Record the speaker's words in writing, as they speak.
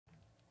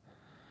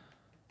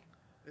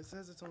It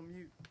says it's on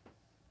mute.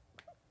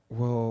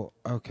 Well,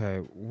 okay.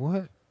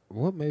 What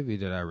movie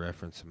did I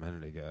reference a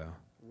minute ago?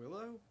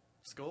 Willow?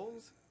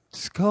 Skulls?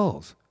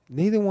 Skulls.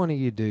 Neither one of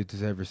you dudes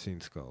has ever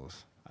seen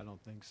Skulls. I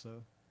don't think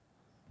so.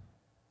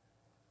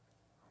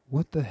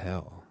 What the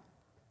hell?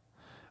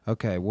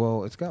 Okay,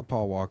 well, it's got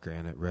Paul Walker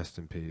in it, rest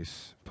in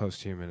peace,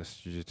 posthumous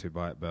Jiu-Jitsu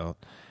black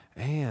belt,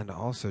 and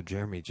also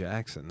Jeremy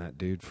Jackson, that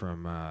dude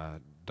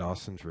from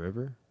Dawson's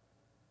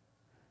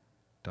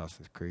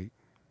Creek.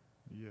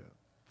 Yeah.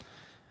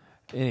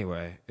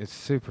 Anyway, it's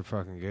super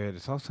fucking good.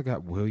 It's also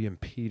got William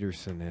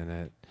Peterson in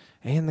it,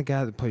 and the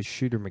guy that plays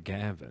Shooter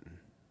McGavin.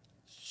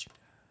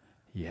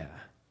 Yeah.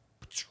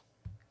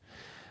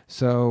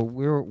 So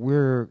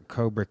we're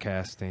Cobra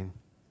casting.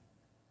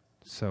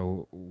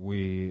 So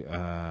we've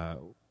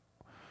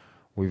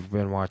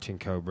been watching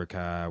Cobra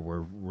Kai. We're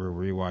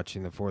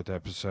rewatching the 4th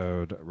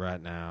episode right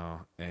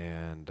now,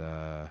 and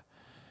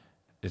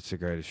it's the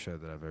greatest show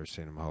that I've ever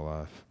seen in my whole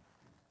life.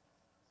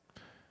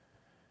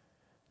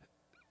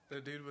 The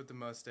dude with the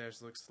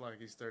mustache looks like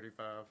he's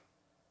 35.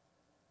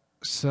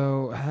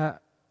 So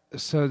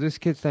this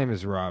kid's name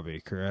is Robbie,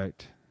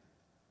 correct?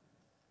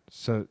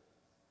 So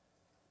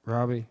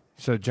Robbie.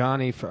 So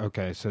Johnny.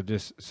 So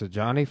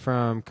Johnny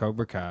from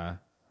Cobra Kai,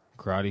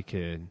 Karate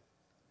Kid,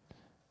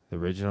 the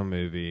original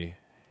movie,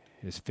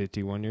 is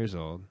 51 years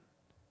old.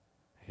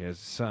 He has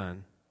a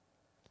son,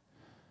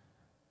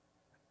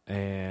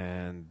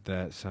 and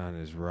that son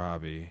is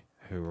Robbie,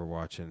 who we're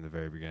watching the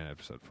very beginning of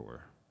episode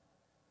 4.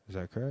 Is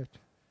that correct?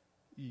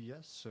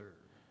 Yes, sir.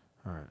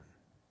 All right.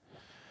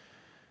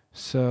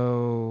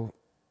 So,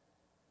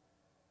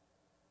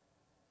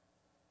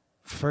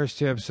 first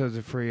 2 episodes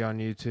are free on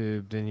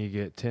YouTube. Then you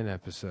get 10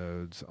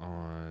 episodes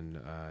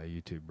on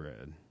YouTube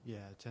Red. Yeah,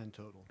 10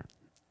 total.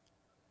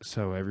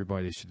 So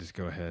everybody should just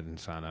go ahead and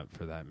sign up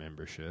for that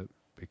membership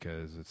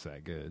because it's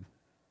that good.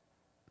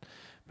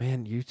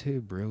 Man,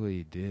 YouTube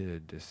really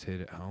did just hit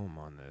it home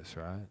on this,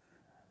 right?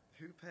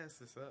 Who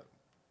passed this up?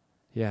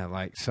 Yeah,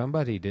 like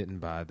somebody didn't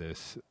buy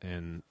this,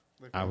 and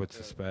I would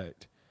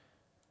suspect.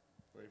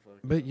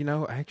 But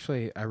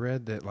actually, I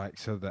read that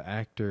the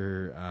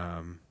actor,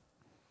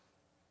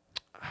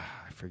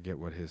 I forget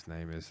what his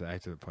name is, the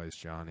actor that plays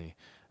Johnny,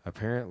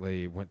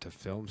 apparently went to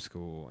film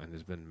school and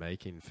has been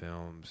making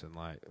films and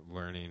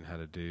learning how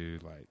to do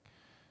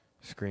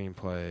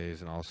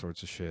screenplays and all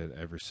sorts of shit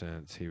ever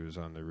since he was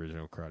on the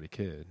original Karate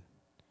Kid.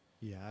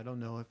 Yeah, I don't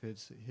know if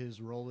it's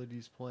his role that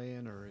he's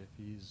playing or if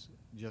he's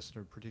just a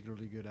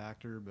particularly good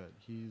actor, but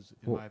he's,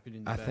 in my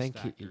opinion, the best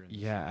actor.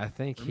 I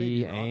think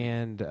he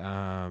and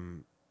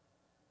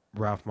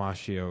Ralph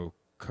Macchio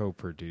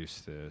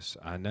co-produced this.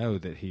 I know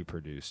that he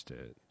produced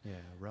it.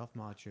 Yeah, Ralph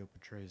Macchio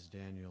portrays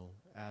Daniel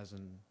as a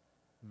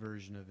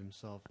version of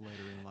himself later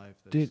in life.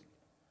 Dude,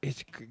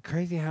 it's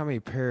crazy how many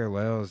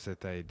parallels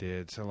that they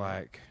did. So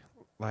like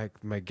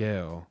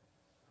Miguel,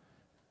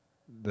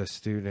 the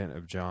student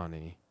of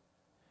Johnny,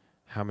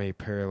 how many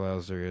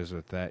parallels there is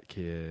with that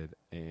kid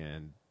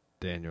and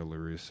Daniel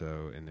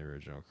LaRusso in the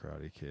original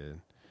Karate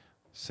Kid.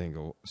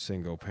 Single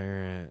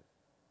parent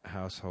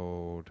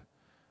household,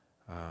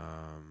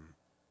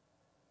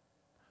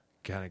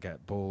 kind of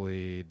got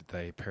bullied.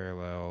 They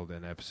paralleled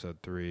in episode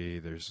 3.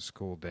 There's a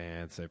school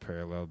dance. They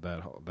paralleled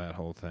that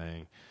whole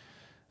thing.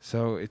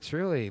 So it's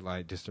really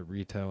just a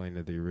retelling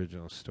of the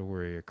original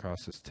story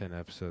across its 10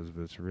 episodes,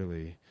 but it's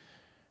really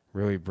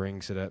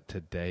brings it up to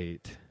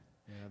date.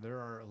 Yeah, there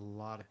are a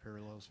lot of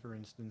parallels. For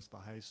instance, the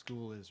high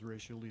school is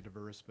racially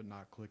diverse but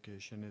not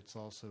cliquish, and it's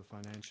also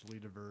financially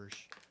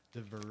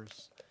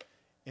diverse.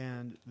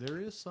 And there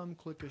is some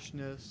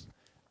cliquishness,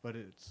 but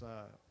it's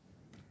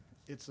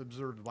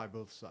observed by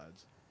both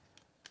sides.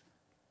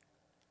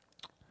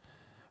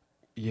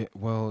 Yeah,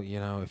 well,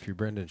 if you're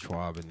Brendan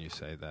Schwab and you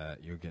say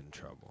that, you'll get in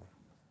trouble.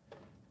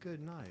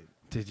 Good night.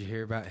 Did you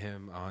hear about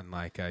him on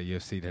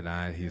UFC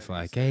Tonight? He's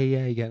hey,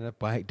 yeah, you got enough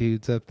black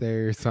dudes up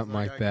there or something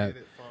like that.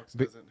 Get it. Fox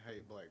doesn't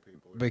hate black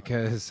people.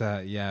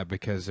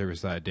 Because there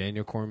was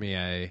Daniel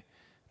Cormier,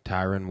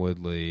 Tyron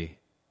Woodley,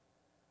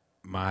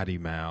 Mighty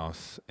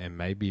Mouse, and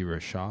maybe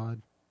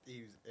Rashad.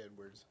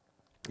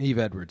 Eve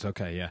Edwards,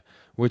 okay, yeah.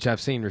 Which I've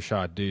seen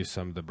Rashad do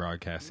some of the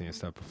broadcasting and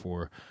stuff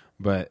before.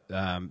 But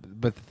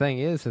the thing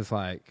is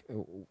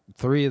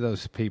 3 of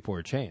those people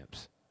are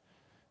champs.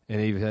 And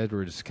Eve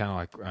Edwards is kind of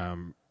like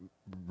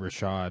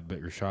Rashad, but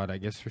I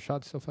guess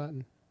Rashad's still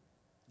fighting?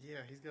 Yeah,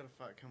 he's got a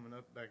fight coming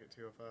up back at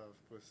 205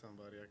 with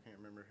somebody. I can't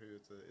remember who.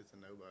 It's a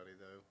nobody,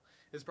 though.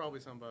 It's probably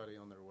somebody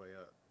on their way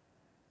up.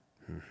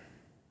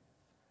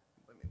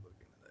 Let me look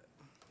into that.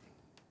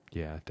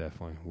 Yeah,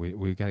 definitely.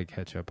 We got to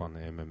catch up on the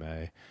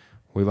MMA.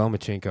 We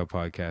Lomachenko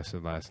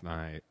podcasted last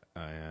night,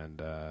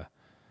 and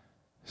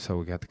so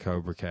we got the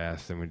Cobra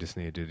cast, and we just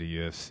need to do the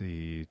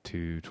UFC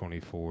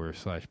 224 /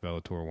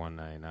 Bellator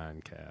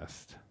 199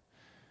 cast.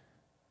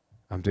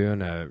 I'm doing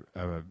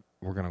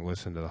we're going to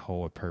listen to the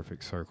whole of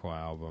Perfect Circle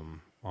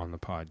album on the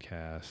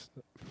podcast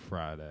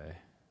Friday.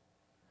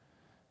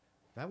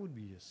 That would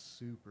be a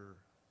super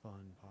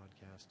fun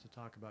podcast to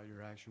talk about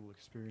your actual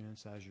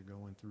experience as you're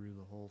going through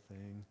the whole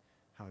thing,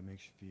 how it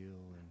makes you feel,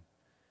 and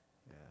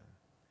yeah.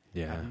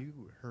 Yeah. Have you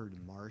heard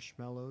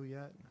Marshmello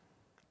yet?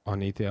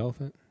 On Eat the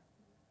Elephant?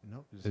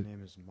 Nope, his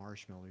name is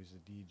Marshmello. He's a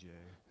DJ.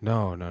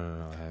 No, I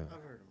haven't.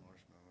 I've heard of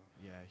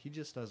Marshmello. Yeah, he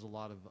just does a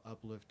lot of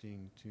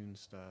uplifting tune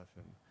stuff,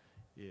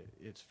 and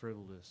it's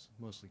frivolous,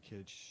 mostly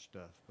kids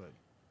stuff, but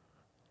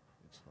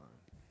it's fun.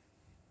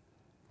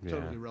 Yeah.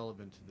 Totally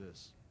relevant to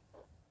this.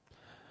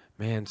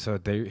 Man, so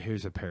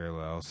here's a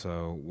parallel.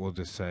 So we'll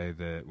just say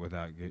that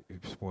without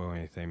spoiling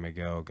anything,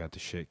 Miguel got the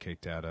shit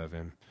kicked out of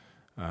him.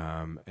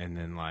 And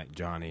then like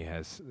Johnny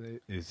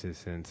is his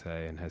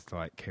sensei and has to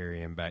like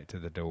carry him back to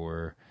the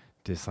door,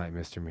 just like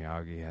Mr.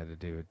 Miyagi had to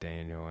do with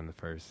Daniel in the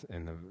first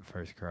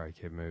Karate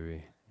Kid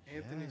movie.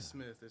 Anthony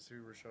Smith is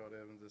who Rashad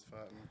Evans is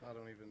fighting. I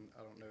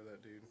don't know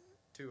that dude.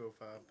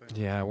 205 pounds.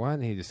 Yeah, why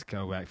didn't he just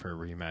go back for a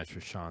rematch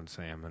with Sean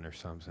Salmon or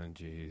something?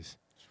 Jeez.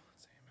 Sean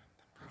Salmon.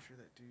 I'm pretty sure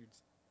that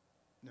dude's.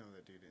 No,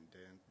 that dude isn't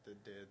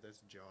dead.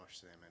 That's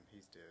Josh Salmon.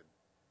 He's dead.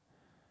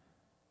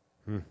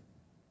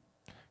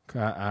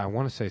 I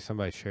want to say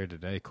somebody shared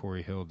today.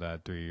 Corey Hill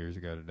died 3 years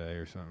ago today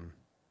or something.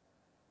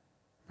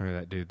 Remember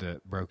that dude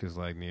that broke his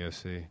leg in the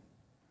OC?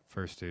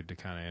 First dude to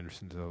kind of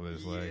Anderson Silva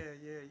his leg.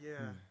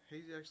 Yeah.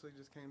 He actually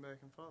just came back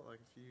and fought like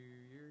a few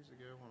years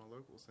ago on a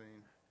local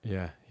scene.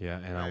 Yeah,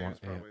 and I want.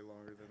 It's probably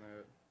longer than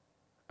that.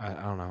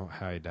 I don't know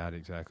how he died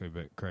exactly,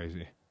 but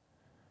crazy.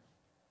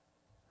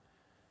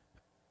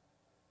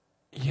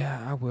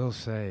 Yeah, I will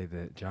say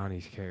that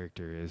Johnny's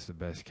character is the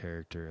best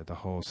character of the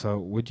whole. So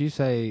would you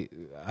say,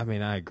 I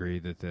mean, I agree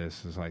that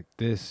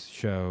this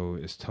show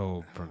is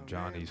told from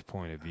Johnny's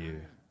point of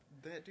view.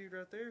 That dude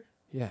right there?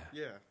 Yeah.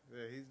 Yeah,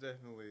 he's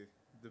definitely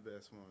the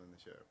best one in the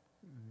show.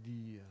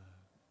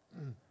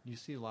 You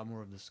see a lot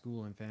more of the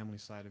school and family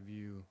side of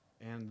you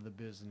and the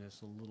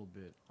business a little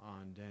bit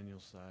on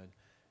Daniel's side.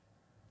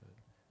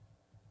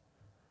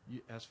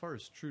 As far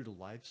as true to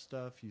life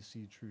stuff, you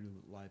see true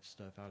to life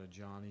stuff out of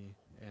Johnny,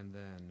 and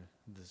then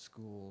the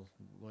school,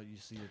 what you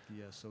see at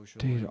the social.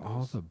 Dude,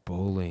 all the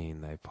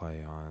bullying they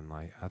play on,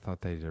 like I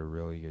thought they did a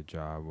really good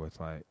job with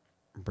like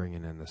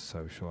bringing in the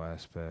social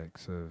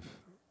aspects of,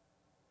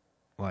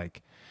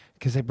 like,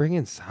 because they bring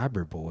in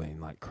cyberbullying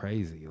like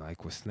crazy,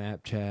 like with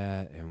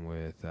Snapchat and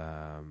with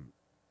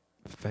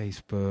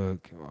Facebook.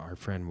 Our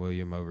friend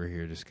William over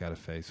here just got a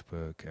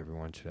Facebook.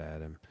 Everyone should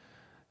add him.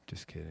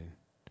 Just kidding.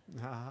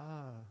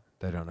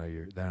 They don't know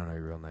your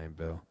real name,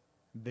 Bill.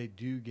 They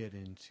do get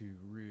into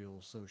real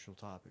social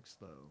topics,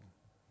 though.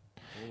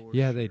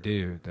 Yeah, they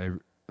do. They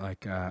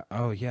like,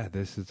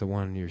 this is the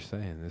one you're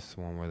saying. This is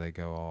the one where they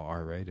go all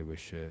R-rated with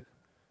shit,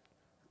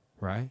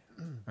 right?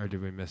 Or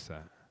did we miss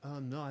that?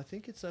 No, I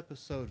think it's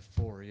episode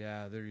 4.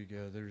 Yeah, there you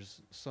go.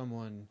 There's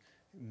someone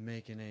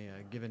making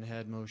a given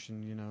head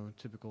motion,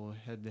 typical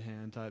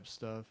head-to-hand type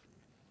stuff.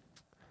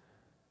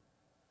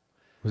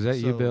 Was that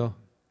you, Bill?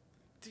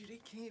 Dude,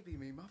 it can't be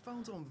me. My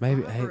phone's on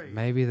vibrate.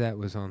 Maybe that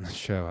was on the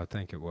show. I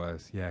think it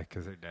was. Yeah,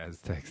 because their dad's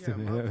texting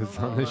me. It was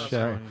on the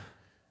show.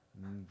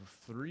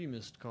 3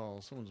 missed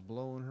calls. Someone's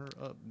blowing her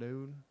up,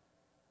 dude.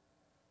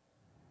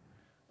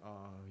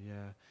 Oh,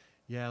 yeah.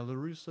 Yeah,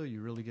 LaRusso, you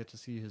really get to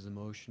see his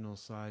emotional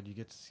side. You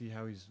get to see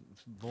how he's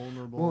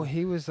vulnerable. Well,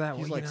 he was that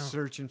way. He's like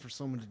searching for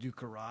someone to do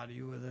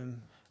karate with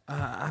him.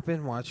 I've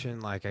been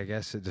watching, like, I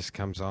guess it just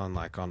comes on,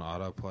 like, on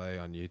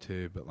autoplay on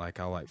YouTube, but, like,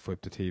 I'll, like,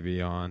 flip the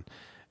TV on.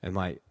 And,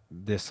 like,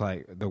 this,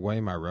 like, the way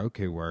my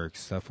Roku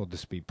works, stuff will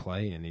just be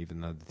playing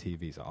even though the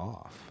TV's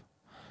off.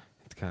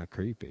 It's kind of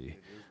creepy.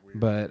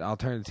 But I'll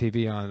turn the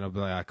TV on and it'll be,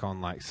 like, on,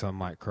 like, some,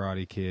 like,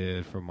 Karate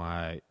Kid from,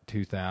 like,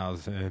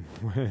 2000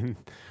 when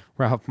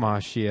Ralph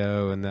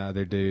Macchio and the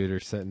other dude are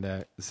sitting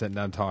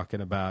down talking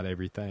about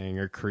everything,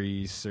 or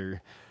Kreese,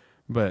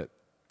 but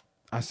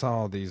I saw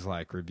all these,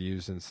 like,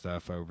 reviews and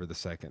stuff over the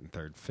second and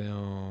third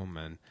film,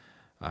 and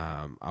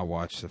I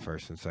watched the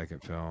first and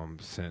second film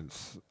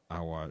since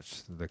I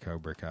watched the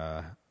Cobra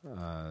Kai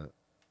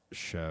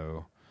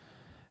show.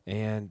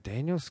 And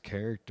Daniel's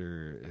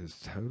character is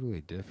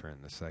totally different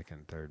in the second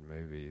and third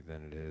movie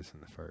than it is in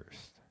the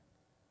first.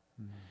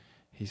 Mm-hmm.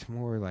 He's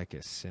more, like,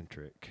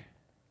 eccentric.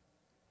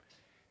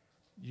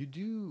 You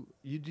do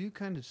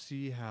kind of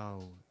see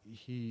how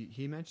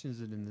he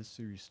mentions it in this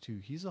series, too.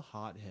 He's a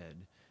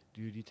hothead.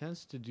 Dude, he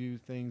tends to do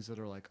things that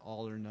are like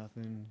all or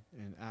nothing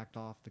and act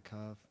off the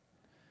cuff.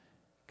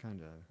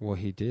 Kind of. Well,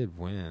 he did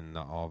win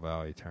the All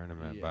Valley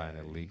tournament by an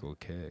illegal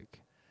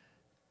kick.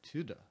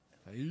 To the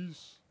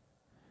face.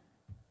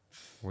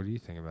 What do you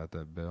think about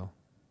that, Bill?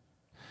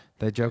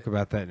 They joke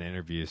about that in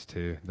interviews,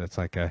 too. That's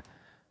like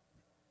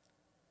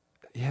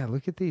yeah,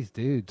 look at these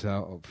dudes.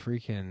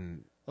 Freaking...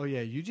 Oh,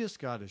 yeah, you just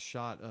got a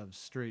shot of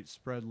straight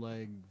spread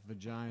leg,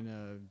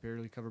 vagina,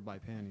 barely covered by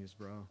panties,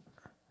 bro.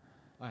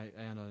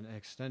 And an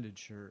extended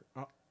shirt.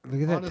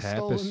 Look at that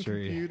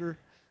tapestry. Computer.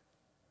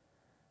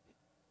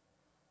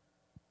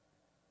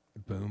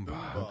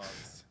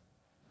 Boombox.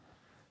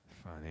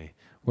 Funny.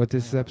 What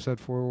this is episode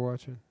 4 we're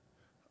watching?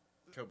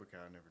 Cobra Kai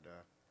Never Die.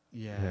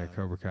 Yeah,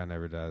 Cobra Kai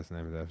Never Dies, the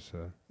name of the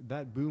episode.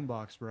 That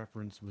boombox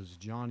reference was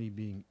Johnny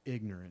being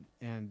ignorant,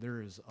 and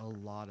there is a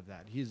lot of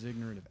that. He's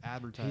ignorant of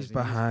advertising. He's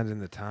behind in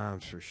the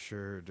times for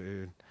sure,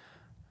 dude.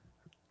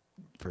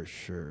 For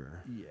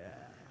sure. Yeah.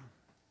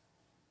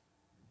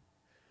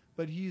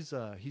 But he's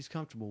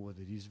comfortable with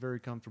it. He's very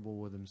comfortable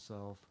with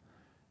himself.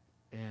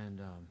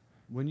 And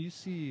when you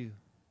see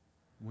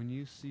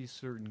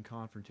certain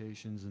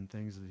confrontations and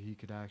things that he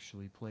could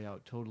actually play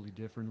out totally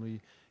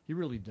differently, he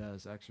really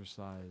does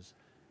exercise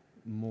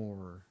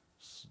more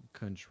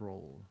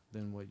control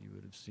than what you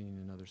would have seen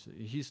in other.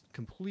 He's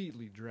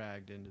completely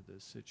dragged into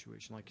this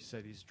situation. Like you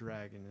said, he's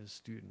dragging his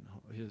student,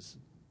 his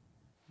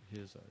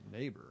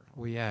neighbor.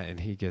 Well, yeah, and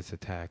he gets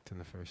attacked in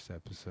the first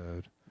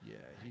episode.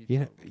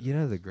 Yeah, you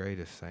know the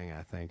greatest thing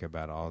I think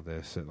about all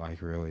this that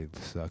like really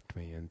sucked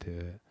me into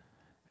it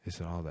is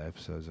that all the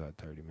episodes are like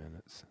 30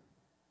 minutes.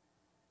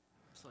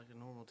 It's like a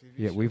normal TV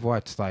Yeah, show. we've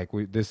watched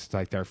this is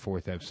like our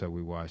 4th episode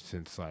we watched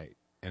since like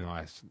in the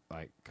last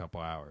like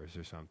couple hours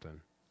or something.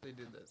 They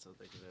did that so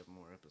they could have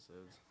more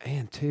episodes.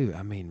 And too,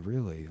 I mean,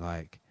 really,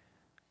 like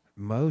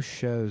most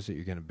shows that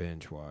you're gonna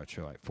binge watch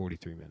are like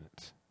 43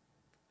 minutes.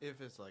 If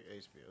it's like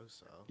HBO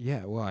style.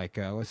 Yeah, well, like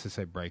let's just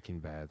say Breaking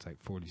Bad's like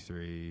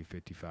 43,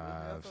 55, I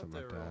thought something they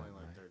like were that. only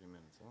like Like 30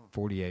 minutes long.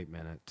 48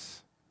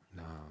 minutes.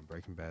 No,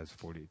 Breaking Bad's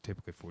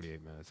typically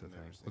 48 minutes. I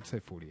Never think. seen Let's it. say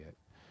 48.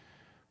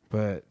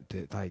 But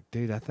like,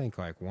 dude, I think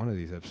like one of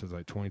these episodes is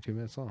like 22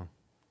 minutes long.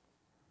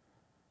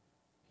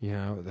 You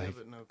know, Yeah, like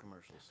but no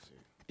commercials too.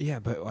 yeah,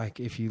 but like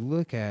if you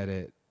look at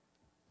it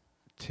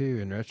too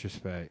in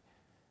retrospect,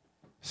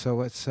 so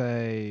let's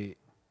say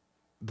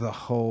the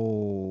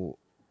whole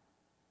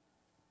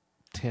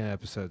 10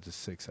 episodes is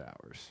 6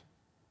 hours,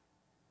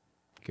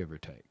 give or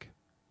take.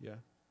 yeah.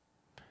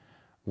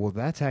 Well,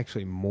 that's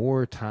actually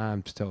more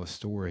time to tell a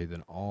story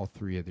than all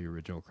 3 of the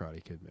original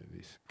Karate Kid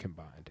movies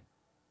combined.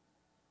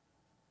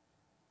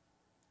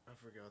 I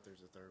forgot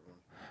there's a third one.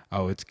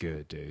 Oh, it's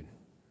good, dude.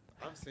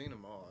 I've seen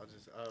them all.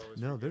 I always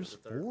No, forget there's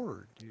the third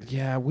 4, dude.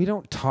 Yeah, we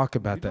don't talk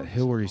about We that don't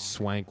Hillary talk.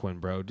 Swank one,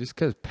 bro, just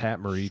because Pat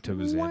Morita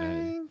was in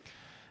it. Swank.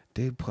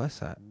 Dude,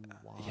 plus I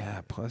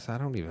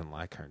don't even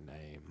like her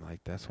name. Like,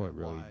 that's what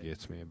really Why?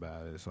 gets me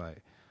about it. It's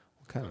like,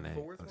 what kind of The name?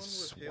 fourth one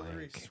with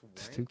Hillary It's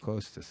Swank? too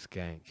close to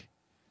skank.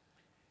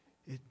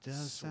 It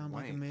does sound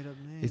like a Swank. made-up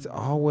name. It's bro.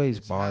 always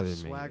It's half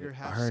bothered me. swagger,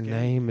 half Her skank,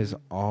 name is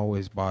dude.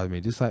 always bothered me.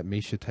 Just like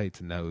Misha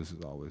Tate's nose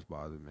has always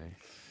bothered me.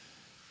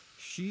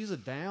 She's a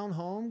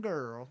down-home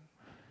girl.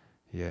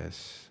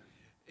 Yes.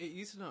 It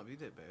used to not be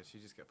that bad. She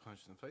just got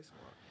punched in the face a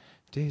lot.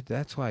 Dude,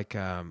 that's like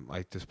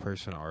this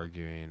person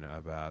arguing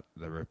about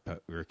the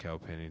Raquel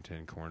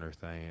Pennington corner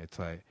thing. It's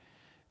like,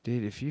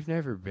 dude, if you've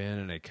never been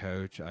in a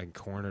coach, like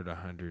cornered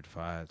 100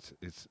 fights,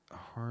 it's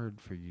hard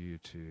for you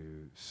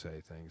to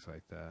say things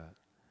like that.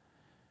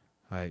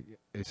 Like,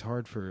 it's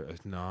hard for a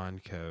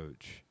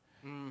non-coach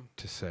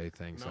to say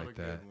things Not like a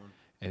good that. one.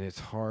 And it's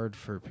hard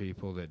for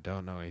people that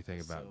don't know anything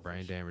about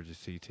brain damage or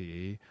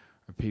CTE,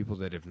 or people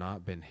that have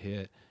not been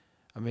hit.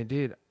 I mean,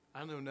 dude,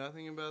 I know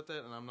nothing about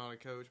that, and I'm not a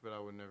coach, but I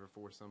would never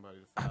force somebody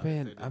to fight.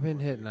 I've been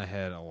hit in the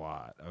head a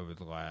lot over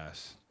the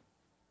last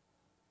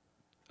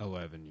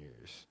 11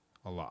 years,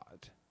 a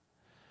lot.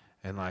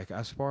 And like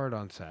I sparred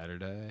on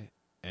Saturday,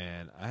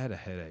 and I had a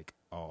headache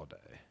all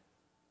day.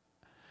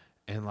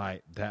 And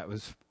like that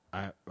was,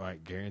 I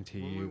like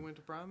guarantee When you, we went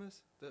to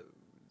Primus, that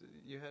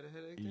you had a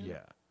headache. Then?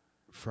 yeah,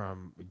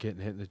 from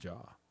getting hit in the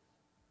jaw.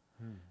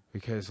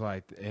 Because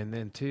like, and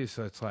then too,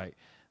 so it's like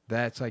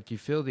that's like you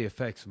feel the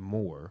effects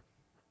more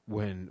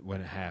when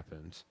it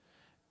happens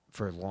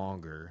for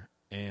longer,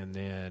 and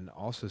then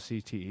also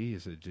CTE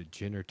is a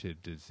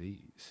degenerative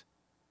disease,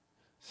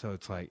 so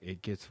it's like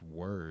it gets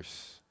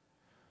worse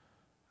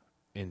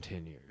in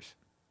 10 years.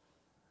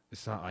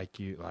 It's not like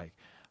you like,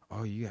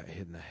 oh, you got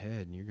hit in the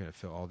head and you're gonna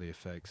feel all the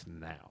effects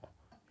now.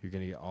 You're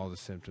gonna get all the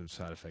symptoms,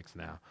 side effects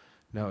now.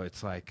 No,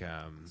 it's like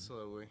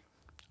Slowly.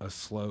 a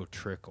slow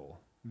trickle.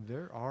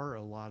 There are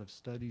a lot of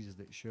studies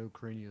that show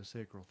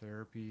craniosacral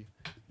therapy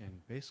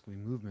and basically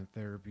movement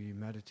therapy,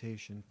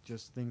 meditation,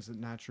 just things that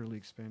naturally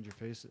expand your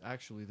face.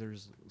 Actually,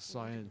 there's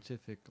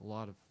a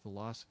lot of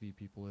philosophy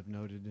people have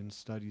noted in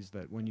studies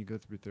that when you go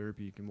through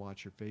therapy, you can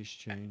watch your face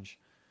change.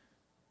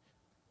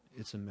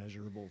 It's a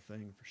measurable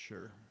thing for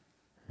sure.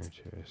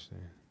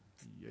 Interesting.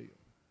 Yeah.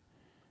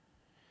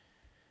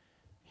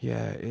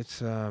 Yeah,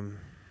 it's As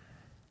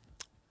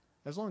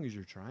long as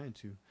you're trying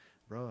to.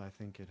 Bro, I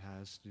think it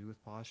has to do with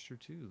posture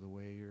too. The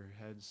way your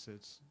head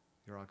sits,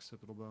 your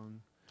occipital bone.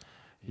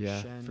 Your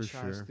Yeah, shen for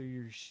shines sure. through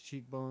your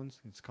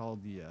cheekbones. It's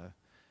called the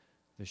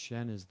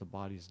shen is the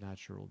body's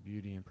natural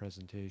beauty and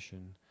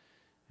presentation.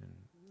 And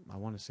I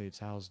want to say it's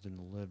housed in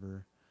the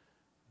liver,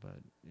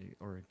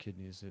 or in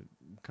kidneys. It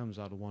comes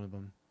out of one of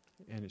them,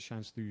 and it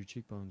shines through your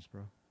cheekbones,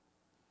 bro.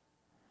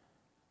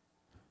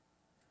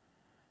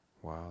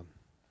 wild.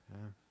 Yeah.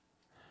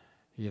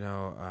 You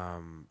know,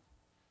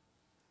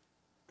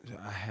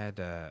 I had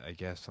a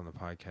guest on the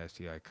podcast,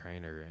 Eli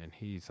Craner, and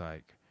he's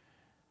like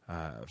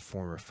a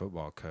former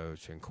football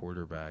coach and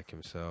quarterback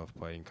himself,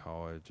 played in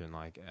college and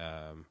like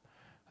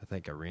I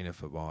think arena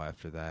football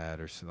after that,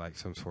 or so, like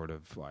some sort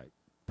of like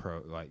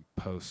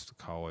post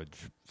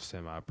college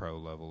semi-pro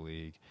level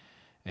league.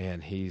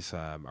 And he's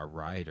a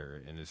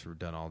writer and has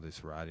done all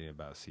this writing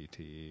about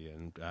CTE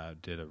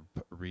and did a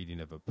reading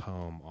of a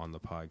poem on the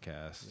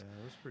podcast. Yeah,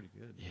 it was pretty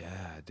good.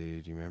 Yeah,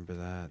 dude, you remember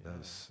that? Yeah.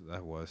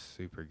 That was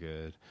super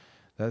good.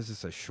 That was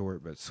just a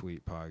short but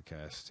sweet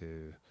podcast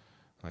too,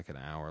 like an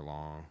hour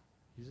long.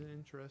 He's an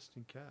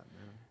interesting cat,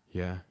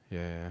 man.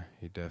 Yeah,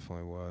 he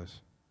definitely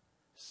was.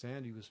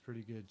 Sandy was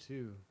pretty good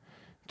too.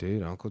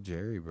 Dude, Uncle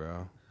Jerry,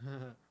 bro.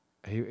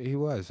 He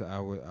was. I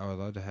would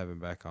love to have him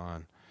back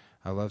on.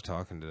 I love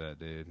talking to that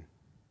dude.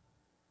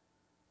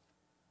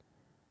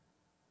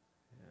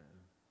 Yeah.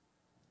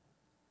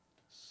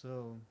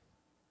 So,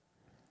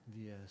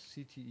 the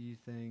CTE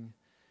thing,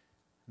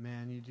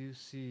 man, you do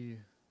see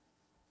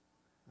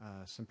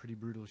some pretty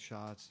brutal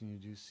shots, and you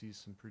do see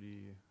some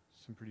pretty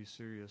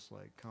serious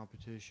like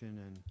competition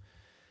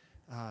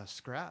and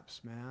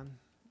scraps, man,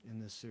 in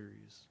this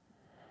series.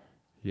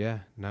 Yeah,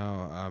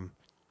 no.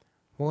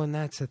 Well, and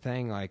that's the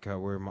thing. Like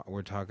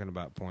we're talking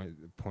about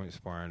point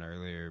sparring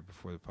earlier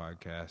before the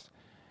podcast,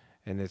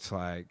 and it's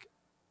like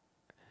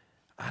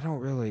I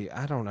don't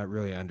not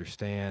really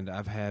understand.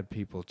 I've had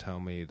people tell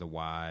me the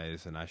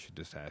whys, and I should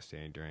just ask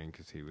Danny Drain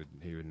because he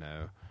would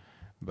know.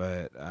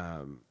 But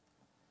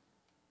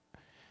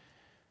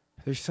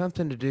there's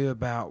something to do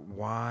about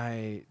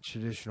why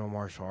traditional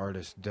martial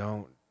artists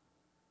don't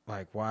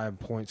like why in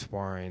point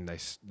sparring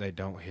they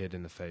don't hit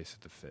in the face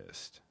with the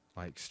fist,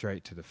 like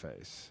straight to the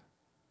face.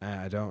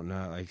 I don't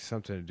know, like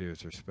something to do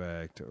with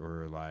respect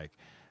or like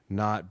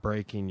not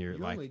breaking your You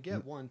like only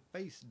get one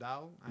face,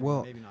 dog. I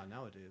well, mean, maybe not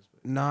nowadays,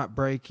 but not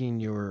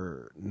breaking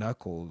your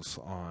knuckles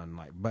on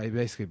like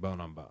basically bone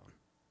on bone.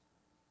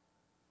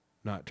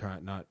 Not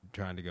trying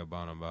to go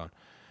bone on bone,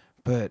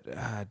 but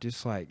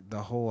just like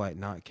the whole like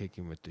not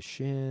kicking with the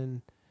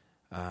shin.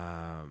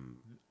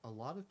 a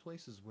lot of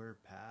places wear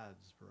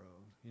pads, bro.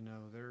 You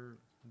know, there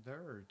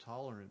are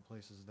tolerant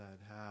places that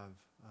have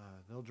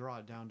they'll draw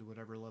it down to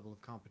whatever level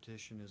of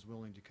competition is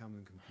willing to come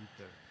and compete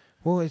there.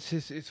 Well,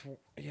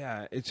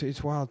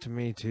 it's wild to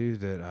me too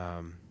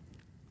that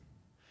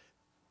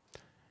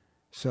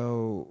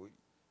so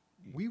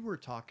we were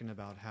talking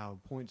about how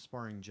point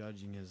sparring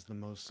judging is the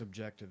most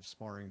subjective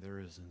sparring there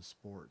is in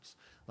sports.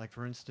 Like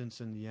for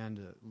instance, in the end,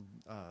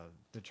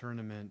 the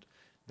tournament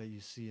that you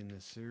see in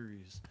this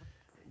series,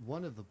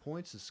 one of the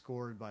points is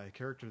scored by a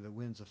character that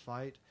wins a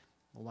fight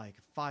like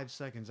 5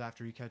 seconds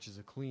after he catches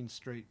a clean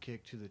straight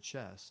kick to the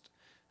chest.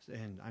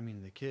 And I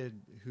mean, the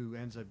kid who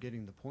ends up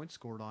getting the point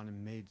scored on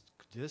him made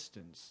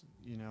distance,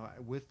 you know,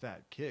 with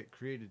that kick,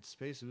 created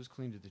space. It was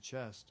clean to the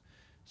chest.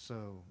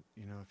 So,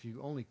 you know, if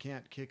you only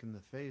can't kick in the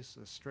face,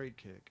 a straight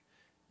kick,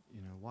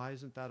 you know, why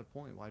isn't that a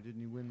point? Why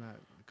didn't he win that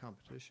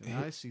competition?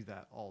 And I see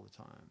that all the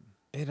time.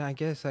 And I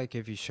guess, like,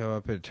 if you show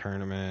up at a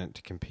tournament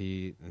to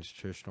compete in a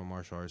traditional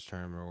martial arts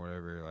tournament or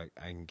whatever, like,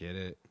 I can get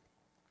it.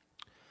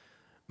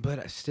 But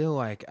I still,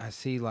 like, I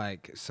see,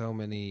 like, so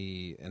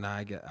many, and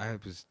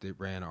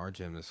ran our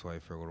gym this way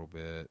for a little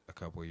bit, a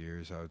couple of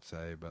years, I would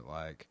say. But,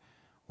 like,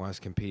 when I was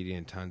competing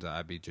in tons of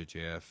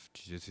IBJJF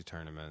jiu-jitsu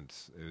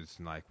tournaments, it was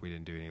like we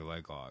didn't do any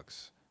leg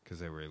locks because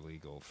they were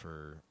illegal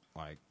for,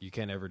 like, you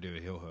can't ever do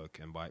a heel hook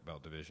in black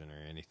belt division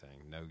or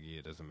anything. No gi,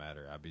 it doesn't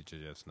matter.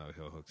 IBJJF's no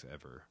heel hooks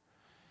ever.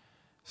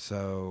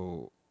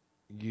 So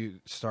you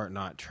start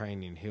not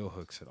training heel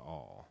hooks at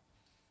all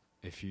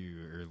if you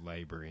are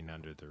laboring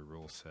under their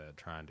rule set,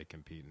 trying to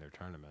compete in their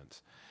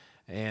tournaments.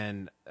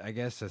 And I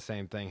guess the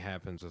same thing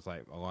happens with,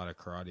 like, a lot of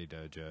karate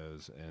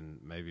dojos and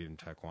maybe even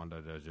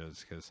taekwondo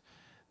dojos because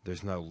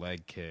there's no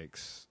leg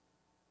kicks.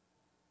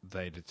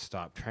 They'd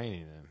stop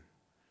training them.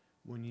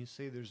 When you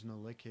say there's no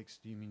leg kicks,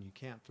 do you mean you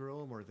can't throw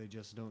them or they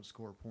just don't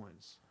score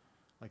points?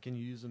 Like, can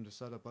you use them to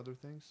set up other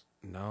things?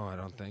 No, I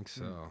don't think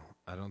so.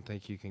 I don't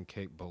think you can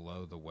kick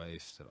below the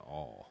waist at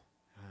all.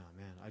 Oh,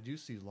 man. I do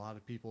see a lot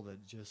of people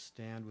that just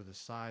stand with a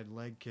side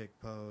leg kick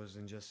pose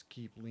and just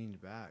keep leaned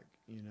back,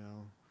 you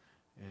know?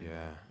 And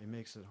Yeah. It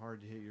makes it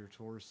hard to hit your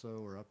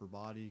torso or upper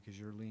body because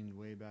you're leaned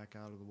way back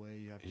out of the way.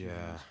 You have two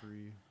hands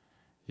free.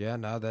 Yeah,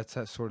 no, that's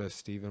that sort of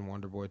Stephen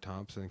Wonderboy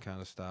Thompson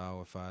kind of style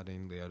of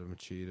fighting, Lyoto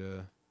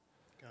Machida.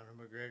 Conor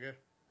McGregor.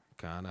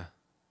 Kind of.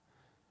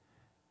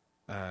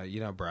 You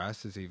know,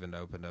 Bryce has even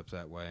opened up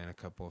that way in a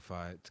couple of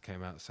fights.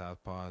 Came out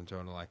southpaw and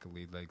thrown like a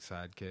lead leg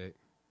side kick.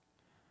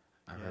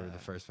 I remember the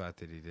first fight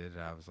that he did,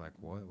 and I was like,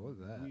 what was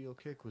that? Wheel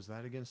kick, was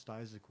that against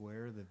Isaac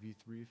Ware, the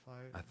V3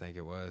 fight? I think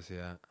it was,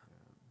 yeah.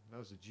 That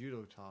was a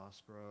judo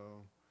toss,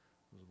 bro.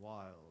 It was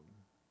wild.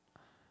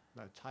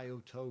 That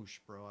Tayo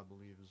Tosh, bro, I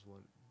believe is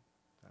what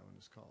that one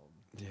is called.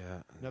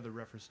 Yeah. Another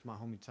reference to my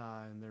homie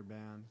Ty and their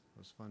band.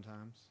 Those fun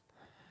times.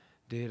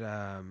 Dude,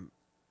 I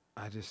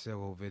just did a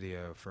little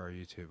video for our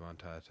YouTube on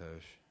Tayo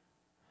Tosh.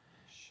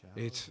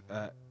 It's,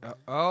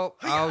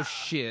 oh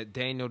shit.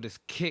 Daniel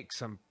just kicked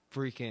some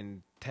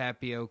freaking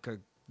tapioca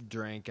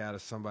drink out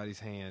of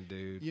somebody's hand,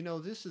 dude. You know,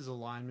 this is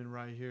alignment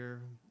right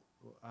here.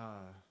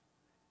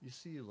 You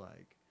see,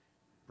 like,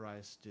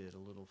 Bryce did a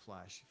little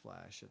flash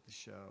at the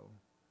show,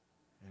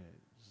 and it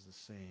was the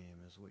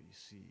same as what you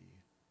see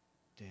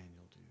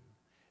Daniel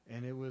do.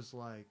 And it was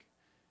like,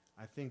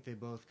 I think they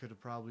both could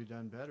have probably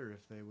done better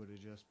if they would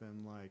have just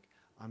been like,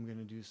 I'm going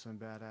to do some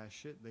badass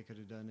shit. They could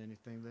have done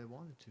anything they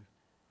wanted to.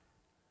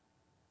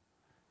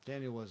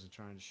 Daniel wasn't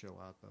trying to show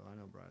out, though. I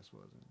know Bryce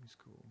wasn't. He's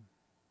cool.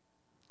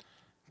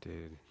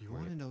 Dude. You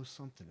want to know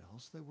something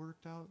else that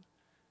worked out?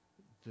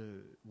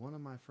 One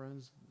of my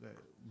friends, that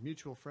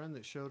mutual friend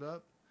that showed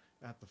up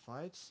at the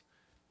fights,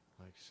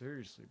 like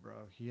seriously, bro,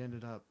 he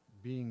ended up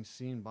being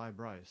seen by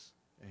Bryce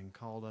and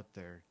called up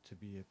there to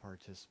be a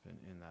participant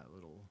in that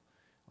little,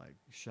 like,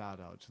 shout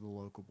out to the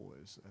local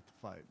boys at the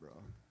fight,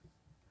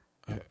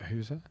 bro.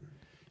 Who's that?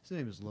 His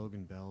name is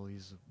Logan Bell.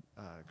 He's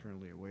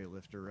currently a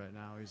weightlifter right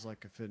now. He's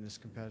like a fitness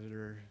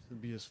competitor.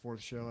 It'll be his 4th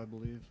show, I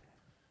believe.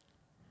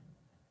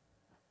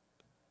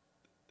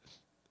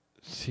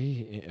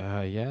 See,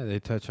 yeah, they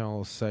touch on a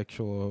little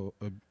sexual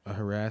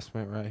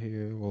harassment right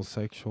here, a little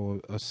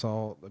sexual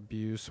assault,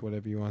 abuse,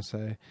 whatever you want to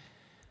say.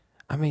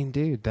 I mean,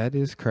 dude, that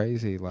is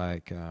crazy.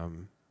 Like,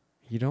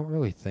 you don't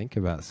really think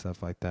about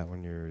stuff like that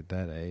when you're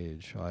that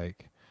age.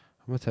 Like,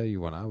 I'm going to tell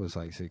you, when I was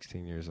like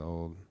 16 years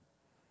old,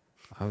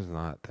 I was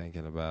not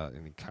thinking about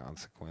any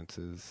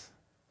consequences.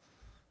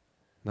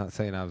 Not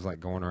saying I was like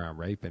going around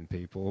raping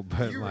people,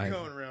 but You were like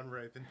going around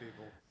raping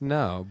people.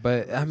 no,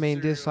 but I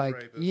mean, just Serial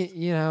like rapist.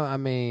 you know, I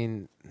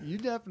mean, You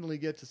definitely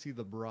get to see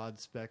the broad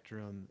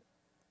spectrum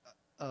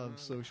of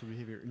social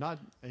behavior, not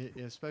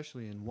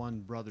especially in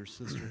one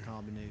brother-sister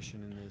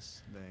combination in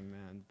this thing,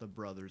 man. The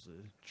brother's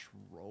a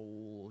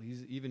troll.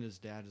 Even his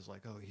dad is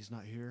like, oh, he's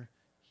not here?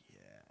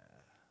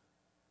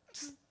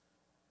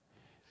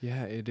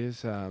 yeah, it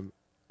is.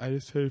 I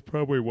just say it's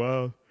probably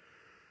wild.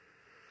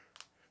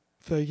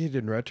 Thinking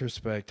in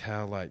retrospect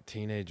how like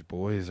teenage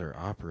boys are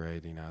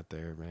operating out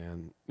there,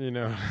 man. You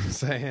know what I'm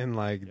saying?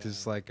 Like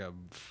just like a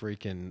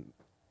freaking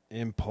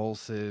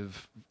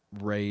impulsive,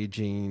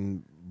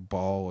 raging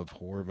ball of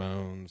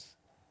hormones.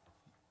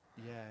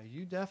 Yeah,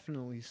 you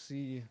definitely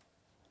see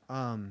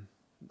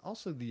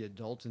also the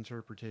adult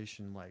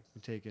interpretation, like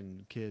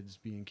taking kids,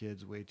 being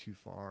kids way too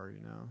far,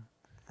 you know?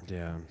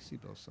 Yeah. You see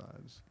both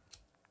sides.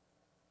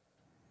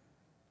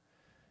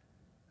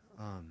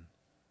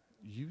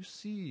 You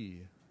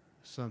see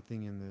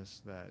something in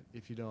this that,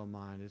 if you don't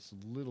mind, it's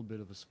a little bit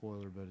of a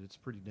spoiler, but it's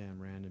pretty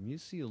damn random. You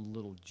see a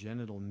little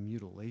genital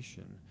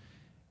mutilation.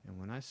 And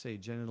when I say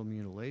genital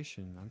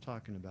mutilation, I'm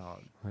talking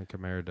about... Like a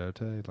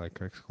Meridote, like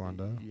Rex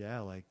Kwando. Yeah,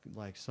 like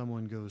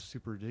someone goes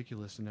super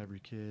ridiculous and every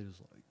kid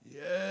is like,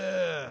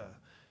 yeah!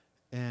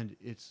 And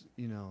it's,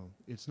 you know,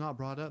 it's not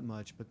brought up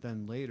much, but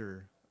then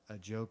later a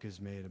joke is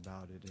made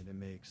about it and it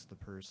makes the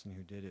person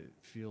who did it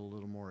feel a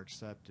little more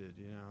accepted,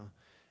 you know?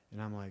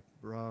 And I'm like,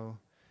 bro,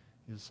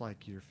 it's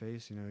like your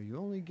face, you know, you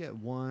only get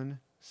one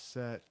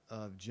set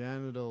of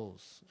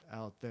genitals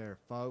out there,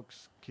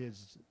 folks.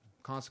 Kids,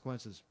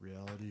 consequences,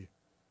 reality.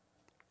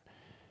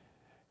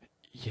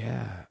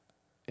 Yeah.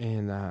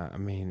 And, I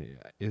mean,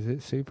 is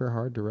it super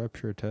hard to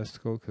rupture a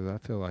testicle? Because I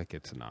feel like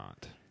it's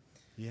not.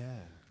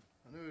 Yeah.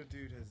 I know a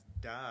dude has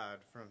died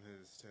from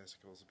his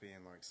testicles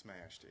being like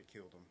smashed. It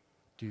killed him.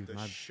 Dude,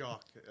 The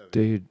shock of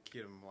Dude, it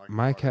hit him like a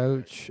my heart attack.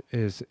 coach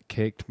is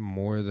kicked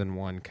more than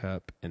one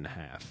cup in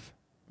half.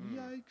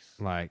 yikes.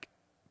 Like,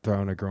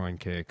 throwing a groin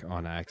kick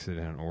on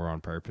accident or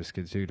on purpose.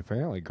 Because, dude,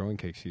 apparently groin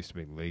kicks used to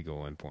be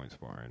legal in point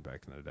sparring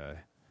back in the day.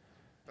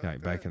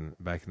 Like back in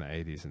the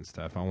 80s and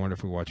stuff. I wonder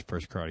if we watch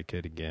First Karate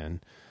Kid again,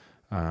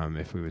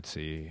 if we would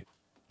see.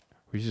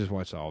 We should just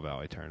watch the All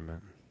Valley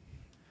tournament.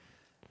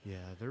 Yeah,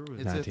 there was...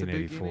 It's at the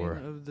 1984.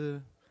 beginning of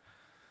the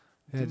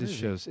Yeah, it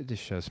movie.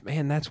 just shows.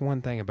 Man, that's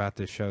one thing about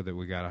this show that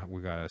we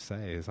gotta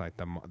say is like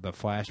the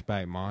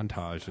flashback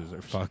montages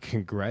are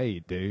fucking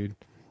great, dude.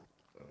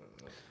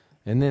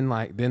 And then the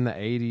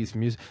 80s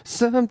music.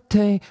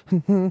 Someday.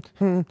 Even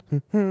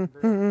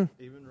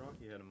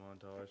Rocky had a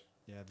montage.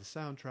 Yeah, the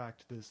soundtrack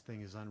to this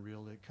thing is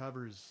unreal. It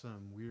covers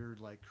some weird,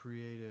 like,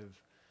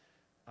 creative,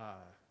 I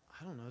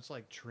don't know, it's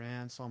like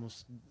trance,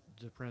 almost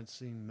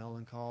depressing,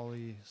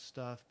 melancholy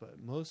stuff, but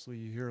mostly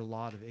you hear a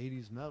lot of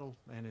 80s metal,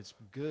 and it's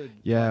good.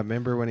 Yeah,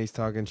 remember when he's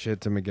talking shit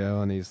to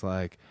Miguel and he's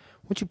like,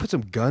 why don't you put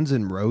some Guns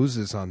N'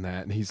 Roses on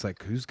that? And he's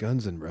like, who's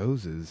Guns N'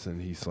 Roses?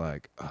 And he's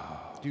like,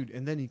 oh. Dude,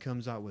 and then he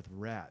comes out with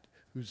Rat,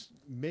 who's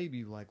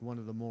maybe, like, one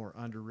of the more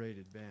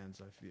underrated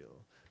bands, I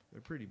feel.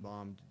 They're pretty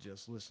bomb to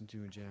just listen to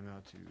and jam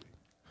out to.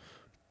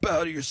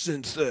 Bow to your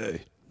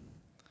sensei.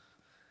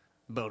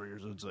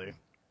 Bellier's would say.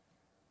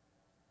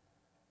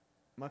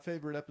 My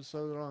favorite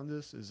episode on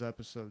this is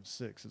episode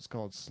 6. It's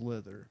called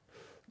Slither.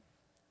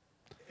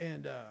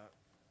 And,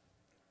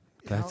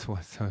 That's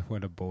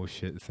what a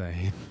bullshit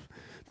saying.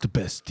 The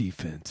best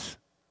defense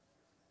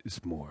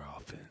is more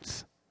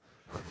offense.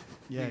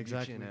 Yeah, Leave your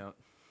exactly. chin out.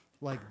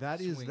 Like, that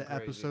is Swing the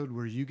crazy. episode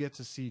where you get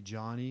to see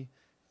Johnny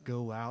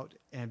go out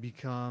and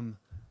become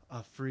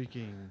a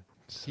freaking...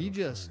 he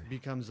just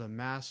becomes a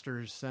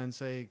master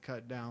sensei,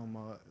 cut down,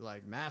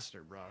 like,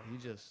 master, bro. He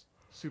just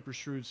super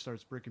shrewd,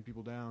 starts breaking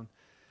people down.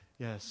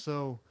 Yeah,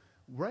 so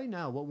right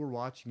now what we're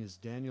watching is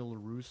Daniel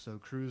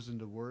LaRusso cruising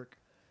to work.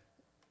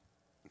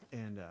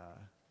 And,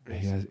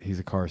 He's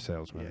a car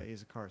salesman. yeah,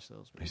 he's a car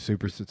salesman. He's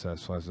super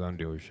successful, has his own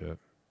dealership.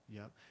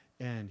 Yep.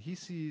 And he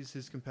sees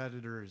his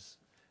competitor's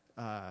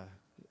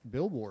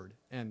billboard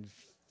and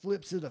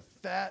flips it a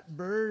fat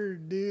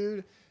bird,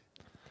 dude.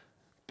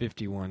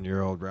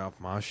 51-year-old Ralph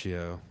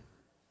Macchio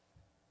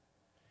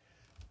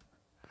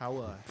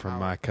from how-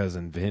 My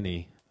Cousin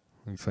Vinny.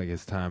 Looks like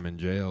his time in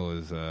jail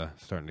is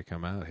starting to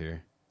come out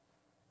here.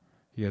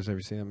 You guys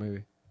ever seen that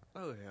movie?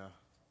 Oh yeah,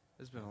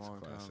 it's been a That's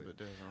long time, classic. but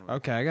definitely.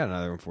 Okay, I got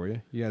another one for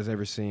you. You guys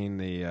ever seen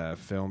the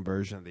film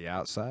version of The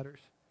Outsiders?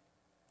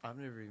 I've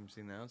never even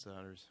seen The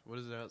Outsiders. What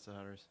is The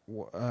Outsiders?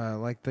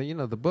 Like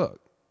the book,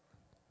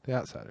 The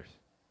Outsiders.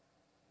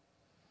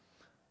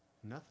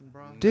 Nothing,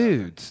 bro.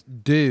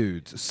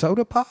 Dudes,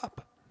 Soda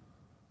Pop,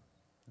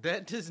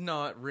 That does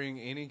not ring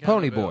any kind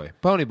Pony of bell. Boy,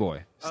 Pony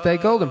Boy, Stay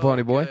Golden,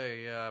 Pony Boy.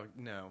 Okay, yeah,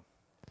 no.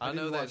 I didn't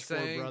know that watch Four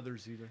saying.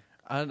 Brothers either.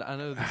 I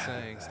know the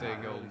saying, "Stay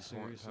Really, golden,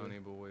 seriously? Pony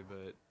Boy,"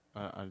 but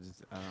I don't.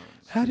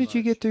 How did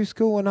you get through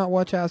school and not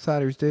watch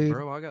Outsiders, dude?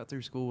 Bro, I got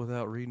through school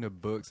without reading a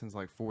book since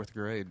like 4th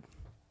grade.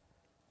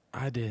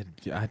 I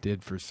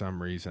did for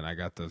some reason. I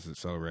got those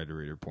accelerated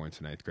reader points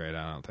in 8th grade.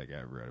 I don't think I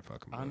ever read a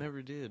fucking book. I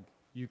never did.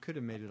 You could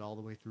have made it all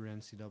the way through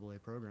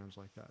NCAA programs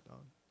like that,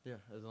 dog. Yeah,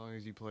 as long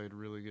as you played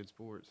really good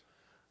sports.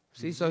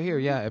 See, so here,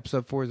 yeah,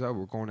 episode 4 is over.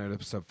 We're going at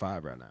episode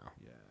 5 right now.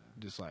 Yeah.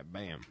 Just like,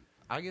 bam.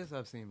 I guess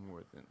I've seen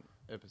more than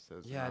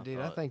episodes. than Yeah, dude,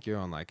 I thought. think you're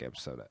on like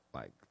episode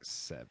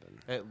 7.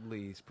 At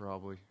least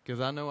probably because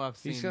I know I've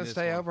seen. He's gonna this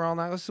stay one. over all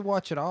night. Let's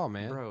watch it all,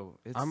 man. bro.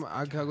 It's,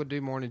 I'll go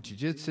do morning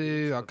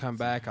jujitsu. I'll come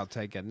back. I'll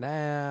take a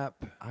nap.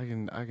 I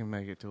can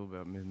make it till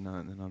about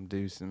midnight, and then I'm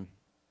deucing.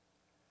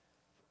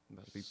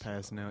 About to be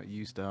passing out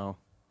you style,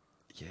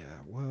 Yeah,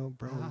 well,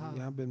 bro,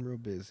 yeah, I've been real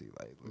busy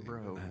lately.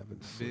 bro. Been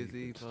having sleep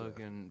Busy and stuff.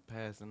 fucking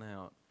passing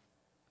out.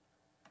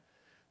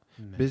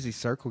 Man. Busy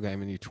circle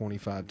gaming you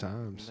 25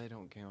 times. They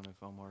don't count if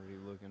I'm already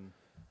looking.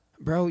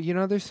 Bro,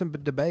 there's some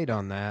debate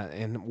on that,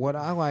 and what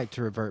I like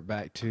to revert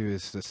back to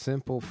is the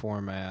simple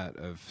format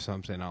of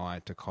something I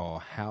like to call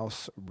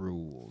house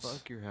rules.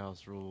 Fuck your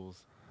house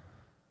rules.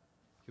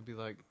 You'll be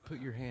like,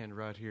 put your hand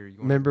right here. You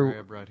want Remember,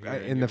 to grab right here.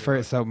 and in the you'll be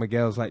first, so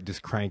Miguel's like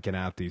just cranking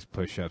out these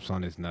push-ups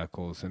on his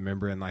knuckles. And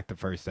remember in like the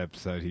first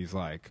episode, he's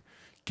like,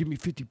 "Give me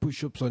 50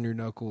 push-ups on your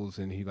knuckles,"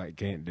 and he like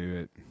can't do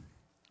it.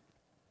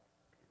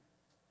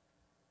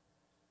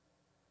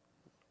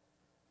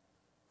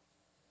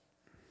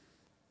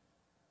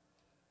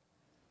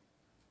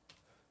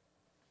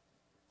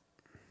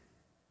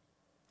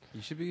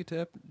 You should be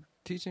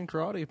teaching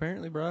karate,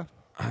 apparently, bro.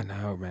 I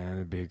know, man.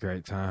 It'd be a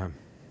great time.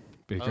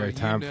 Be a Oh, great you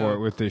time for know- it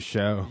with this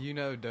show. You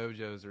know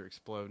dojos are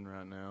exploding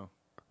right now.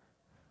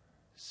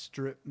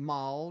 Strip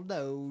mall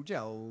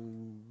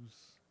dojos.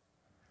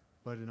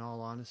 But in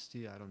all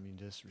honesty, I don't mean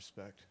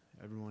disrespect.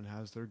 Everyone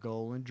has their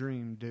goal and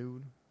dream,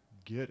 dude.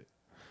 Get it.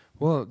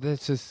 Well,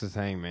 that's just the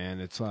thing, man.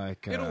 It's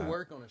like It'll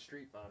work on a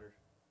Street Fighter.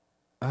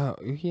 Oh,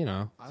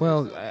 I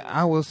well, was-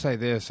 I will say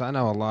this: I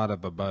know a lot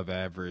of above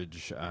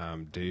average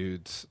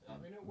dudes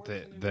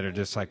that are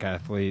just like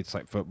athletes,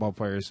 like football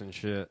players and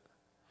shit,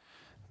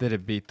 that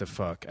have beat the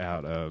fuck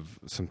out of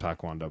some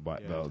Taekwondo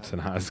black Yeah, belts in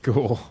high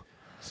school.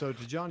 So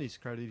to Johnny's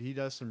credit, he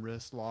does some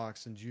wrist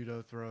locks and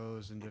judo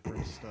throws and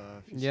different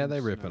stuff. He Yeah, seems they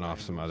to ripping know off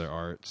some angles. other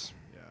arts.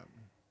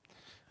 Yeah.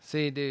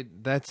 See,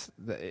 dude,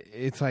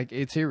 it's like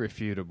it's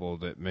irrefutable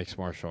that mixed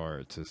martial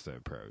arts is the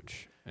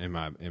approach in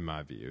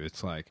my view.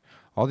 It's like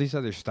all these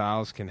other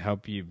styles can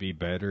help you be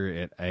better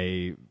at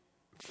a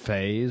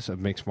phase of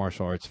mixed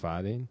martial arts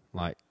fighting,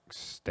 like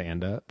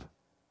stand up.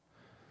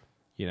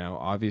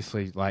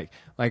 Obviously, like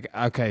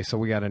okay, so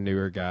we got a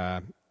newer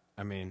guy.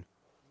 I mean,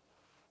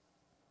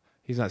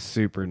 he's not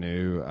super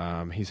new.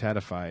 He's had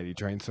a fight. He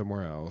trained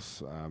somewhere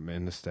else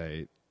in the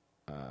state.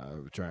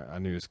 I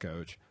knew his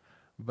coach,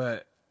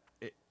 but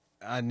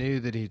I knew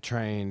that he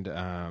trained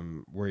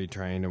where he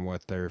trained and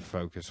what their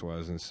focus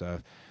was and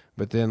stuff.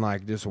 But then,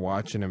 like, just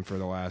watching him for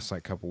the last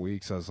like couple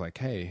weeks, I was like,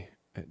 "Hey,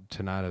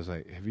 tonight," I was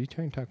like, "Have you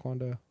trained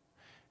Taekwondo?"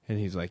 And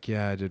he's like,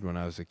 "Yeah, I did when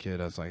I was a kid."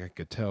 I was like, "I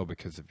could tell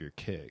because of your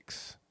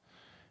kicks."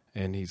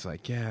 And he's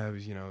like, "Yeah, it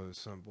was,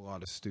 a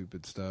lot of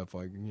stupid stuff,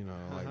 like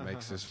like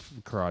makes this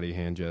karate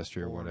hand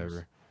gesture or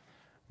whatever."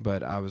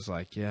 But I was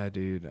like, "Yeah,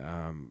 dude,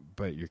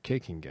 but your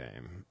kicking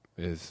game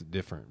is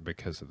different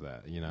because of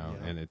that,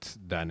 and it's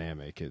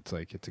dynamic. It's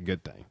like it's a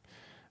good thing."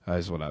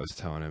 Is what I was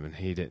telling him, and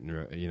he didn't,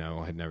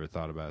 had never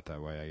thought about it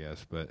that way, I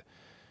guess. But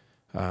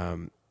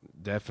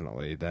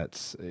definitely,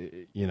 that's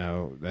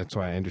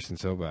why Anderson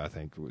Silva, I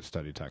think, would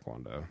study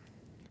Taekwondo.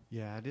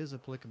 Yeah, it is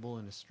applicable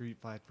in a street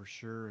fight for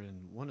sure.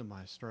 And one of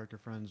my striker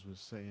friends was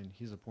saying,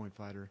 he's a point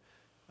fighter,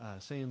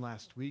 saying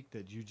last week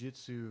that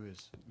jiu-jitsu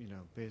is,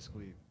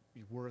 basically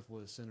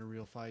worthless in a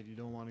real fight. You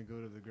don't want to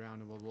go to the ground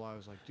and blah, blah, blah. I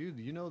was like, dude,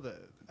 the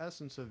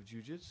essence of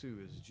jiu-jitsu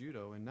is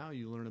judo. And now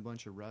you learn a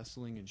bunch of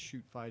wrestling and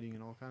shoot fighting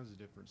and all kinds of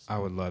different stuff. I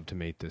would love to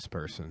meet this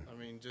person. I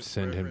mean, just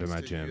Send him to my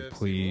reference gym, UFC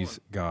please, 1.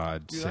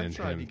 God, Dude, send I've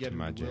tried him to get to him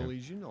my to gym.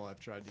 Willie's. I've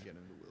tried to get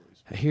him to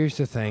Willie's. Here's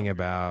the thing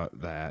about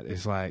that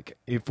is like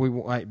if we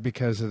like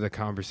because of the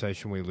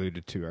conversation we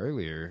alluded to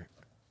earlier,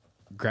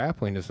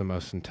 grappling is the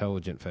most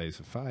intelligent phase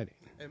of fighting.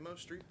 And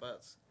most street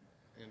fights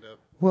end up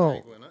Well,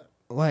 wrangling up.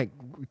 Like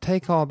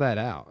take all that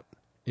out.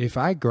 If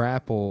I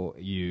grapple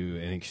you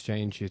and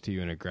exchange with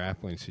you in a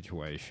grappling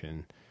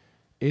situation,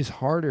 it's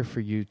harder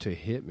for you to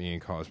hit me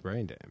and cause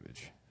brain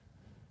damage.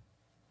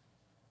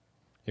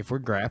 if we're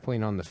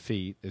grappling on the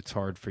feet, it's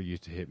hard for you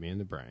to hit me in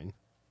the brain.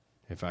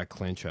 If I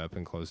clinch up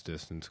and close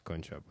distance,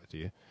 clinch up with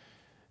you.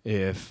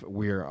 If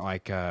we're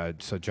like,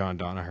 so John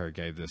Danaher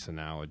gave this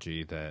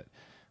analogy that,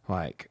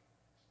 like,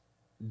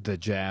 the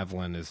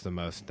javelin is the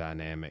most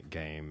dynamic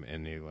game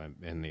in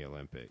the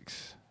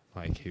Olympics.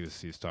 Like he was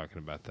talking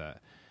about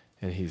that,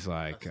 and he's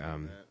like,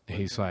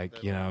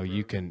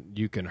 you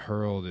can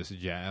hurl this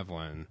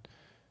javelin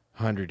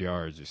 100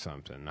 yards or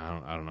something.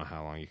 I don't know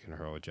how long you can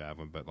hurl a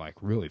javelin, but like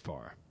really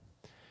far.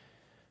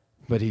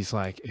 But he's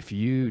like, if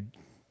you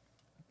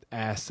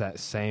ask that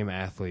same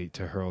athlete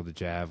to hurl the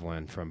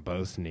javelin from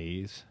both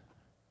knees,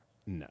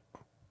 no,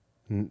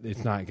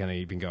 it's not going to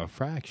even go a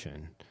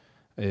fraction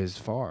as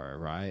far,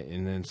 right?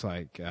 And then it's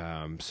like,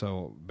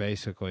 so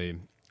basically,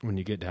 when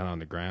you get down on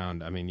the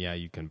ground, I mean, yeah,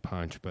 you can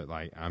punch, but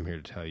like I'm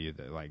here to tell you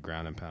that like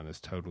ground and pound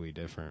is totally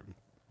different.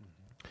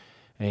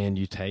 Mm-hmm. And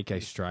you take a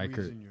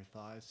striker. Squeezing your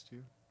thighs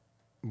too.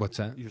 What's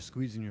that? You're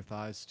squeezing your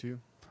thighs too.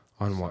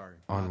 On Sorry,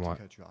 what? On what?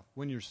 To cut you off.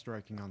 When you're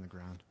striking on the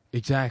ground.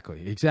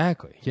 Exactly.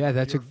 Yeah,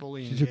 that's you're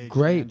it's a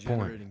great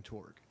point. Generating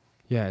torque.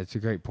 Yeah, it's a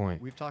great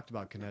point. We've talked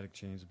about kinetic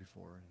chains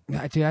before.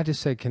 I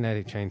just said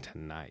kinetic chain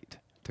tonight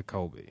to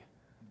Colby.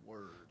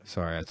 Word.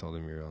 Sorry, I told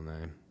him your real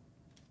name.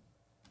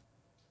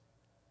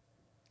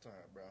 It's all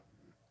right, bro.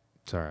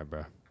 It's all right,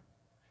 bro.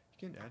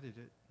 You can edit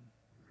it.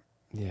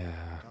 Yeah.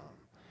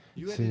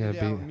 You So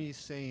edited out me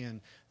saying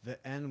the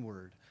N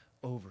word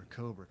over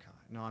Cobra Kai.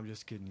 No, I'm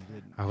just kidding. You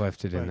didn't. I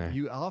left it in But there.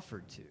 You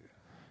offered to.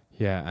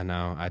 Yeah, I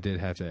know. I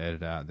did have to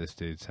edit out this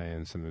dude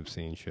saying some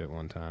obscene shit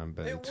one time,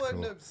 but It it's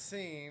wasn't cool.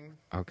 obscene.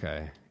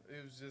 Okay.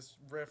 It was just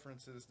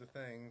references to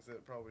things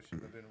that probably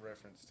shouldn't have been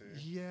referenced to.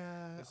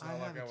 Yeah, It's not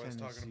like I was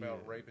talking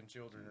about raping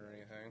children or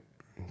anything.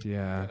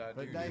 Yeah. That I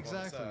But do on the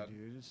exactly, side.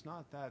 dude. It's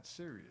not that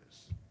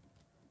serious.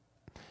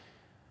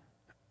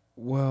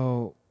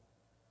 Well,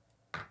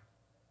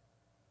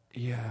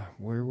 yeah.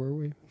 Where were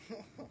we?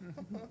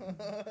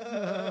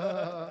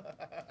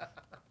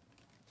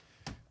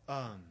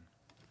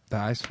 The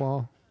ice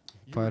wall?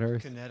 You Flat were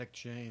Earth? kinetic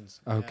chains.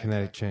 Oh, Yeah,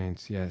 kinetic exactly.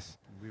 chains. Yes.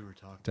 We were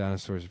talking.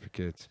 Dinosaurs for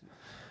kids.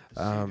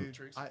 See, dude,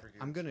 Treats I, for kids.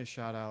 I'm going to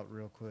shout out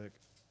real quick.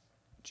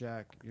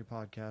 Jack, your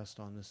podcast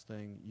on this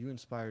thing, you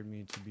inspired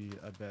me to be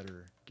a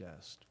better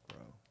guest, bro.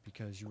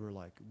 Because you were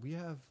like, we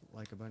have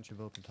like a bunch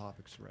of open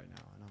topics right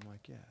now. And I'm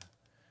like, yeah.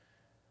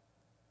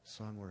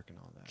 So I'm working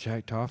on that.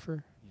 Jack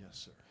Toffer? Yes,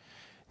 sir.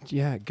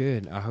 Yeah,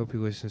 good. I hope he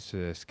listens to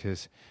this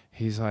because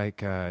he's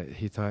like,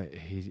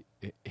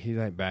 he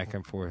like back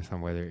and forth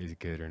on whether he's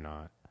good or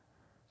not.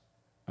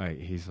 Like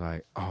he's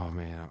like, oh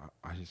man,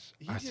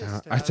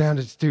 I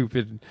sounded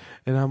stupid,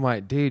 and I'm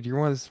like, dude, you're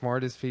one of the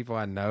smartest people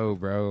I know,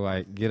 bro.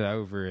 Like, get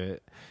over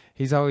it.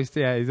 He's always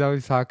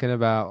talking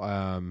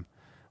about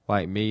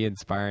like me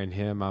inspiring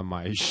him. I'm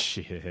like,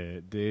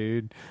 shit,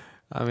 dude.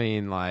 I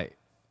mean, like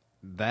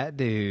that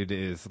dude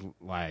is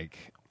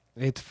like.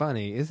 It's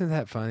funny. Isn't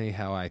that funny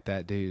how, like,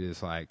 that dude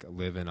is, like,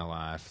 living a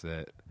life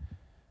that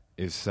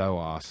is so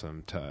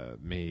awesome to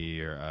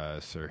me or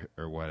us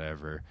or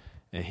whatever,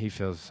 and he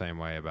feels the same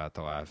way about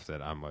the life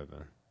that I'm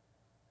living.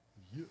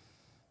 Yeah.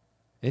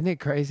 Isn't it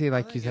crazy,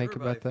 like, you think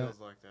everybody about that? feels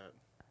like that.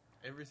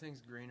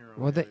 Everything's greener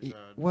on Well, the other side.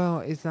 well,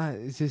 it's not.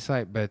 It's just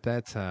like, but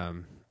that's,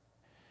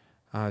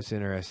 it's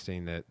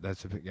interesting that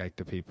that's, like,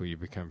 the people you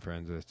become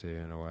friends with, too,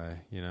 in a way,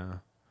 you know?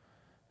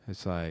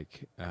 It's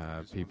like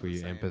people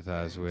you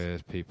empathize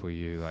with, people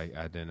you like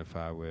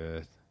identify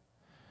with.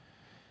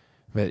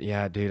 But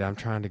yeah, dude, I'm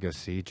trying to go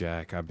see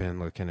Jack. I've been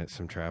looking at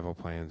some travel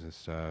plans and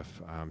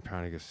stuff. I'm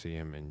trying to go see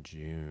him in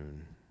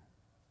June.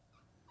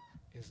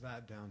 Is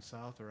that down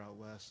south or out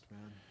west,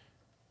 man?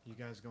 You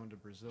guys going to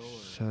Brazil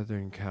or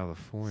Southern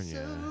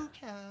California.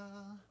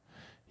 SoCal?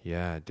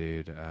 Yeah,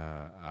 dude.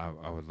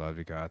 I would love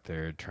to go out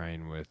there,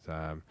 train with.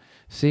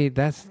 See,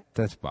 that's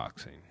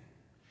boxing.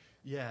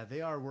 Yeah, they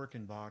are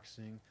working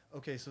boxing.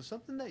 Okay, so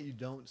something that you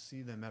don't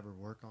see them ever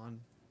work on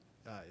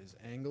is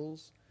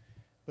angles.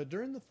 But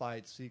during the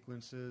fight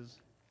sequences,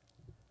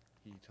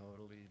 he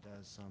totally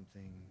does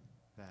something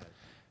that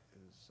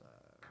is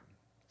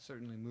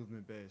certainly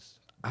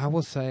movement-based. I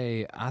will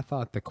say, I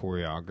thought the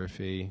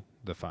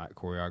fight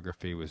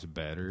choreography was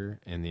better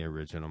in the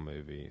original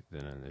movie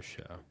than in the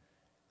show.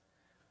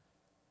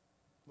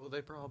 Well,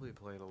 they probably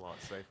played a lot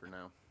safer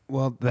now.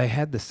 Well, they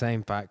had the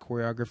same fight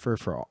choreographer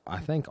for, I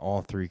think,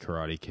 all three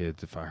Karate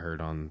Kids, if I heard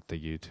on the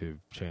YouTube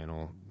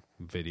channel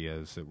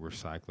videos that were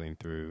cycling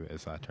through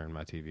as I turned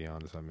my TV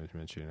on, as I was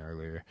mentioning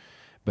earlier.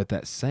 But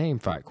that same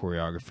fight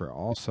choreographer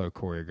also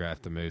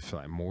choreographed the moves for,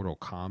 like, Mortal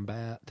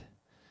Kombat.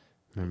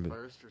 Remember, The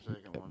first or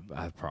second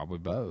one? probably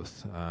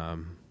both.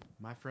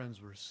 My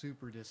friends were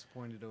super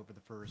disappointed over the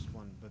first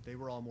one, but they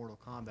were all Mortal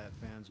Kombat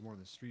fans more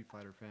than Street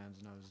Fighter fans,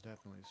 and I was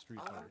definitely a Street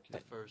I Fighter liked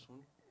kid. the first one.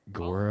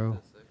 Goro, I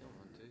liked the second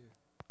one, too.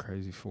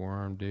 crazy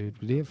forearm dude.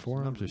 Did he have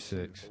forearms or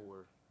six?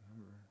 Four.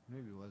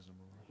 Maybe it was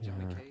number one.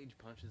 Johnny Yeah. Cage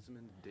punches him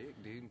in the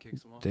dick, dude, and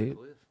kicks him off Dude. the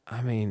cliff.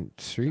 I mean,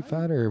 Street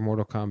Fighter or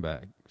Mortal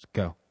Kombat?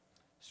 Go.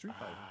 Street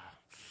Fighter.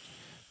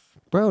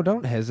 Bro,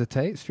 don't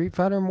hesitate. Street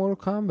Fighter and Mortal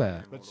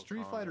Kombat. But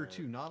Street Fighter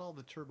 2, not all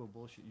the turbo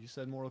bullshit. You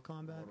said Mortal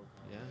Kombat?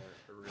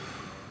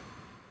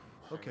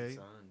 Okay.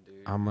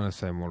 I'm going to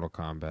say Mortal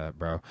Kombat,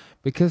 bro.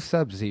 Because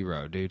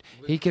Sub-Zero, dude.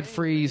 He could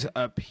freeze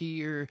up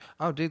here.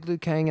 Oh, dude, Liu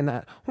Kang and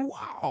that.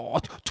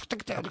 Wow.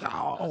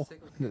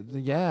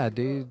 Yeah,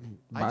 dude.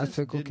 I just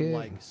Bicycle didn't kick.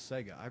 like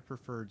Sega. I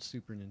preferred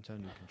Super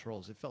Nintendo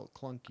controls. It felt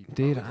clunky.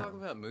 Dude, Are we talking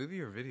about movie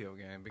or video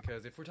game?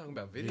 Because if we're talking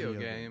about video game,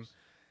 games.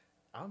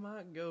 I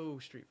might go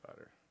Street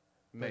Fighter.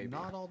 Maybe.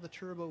 But not all the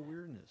turbo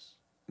weirdness.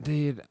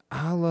 Dude,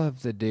 I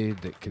love the dude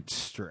that could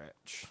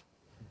stretch.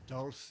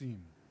 Dalsim.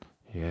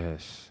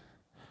 Yes.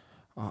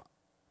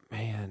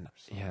 Man,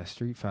 yeah,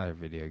 Street Fighter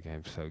video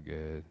game's so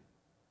good.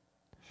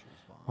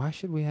 Why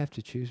should we have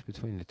to choose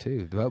between the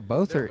two?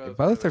 Both They're are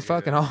really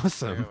fucking good.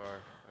 awesome.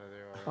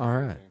 They are.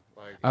 All right.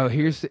 Like, Oh,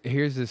 here's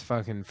this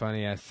fucking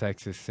funny ass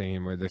sexist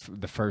scene where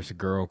the first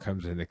girl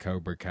comes into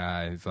Cobra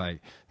Kai. And it's like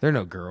there are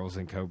no girls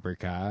in Cobra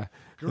Kai.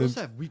 Girls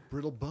have weak,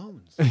 brittle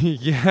bones.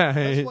 Yeah.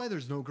 That's why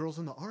there's no girls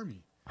in the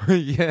army.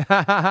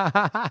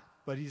 Yeah.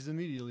 But he's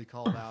immediately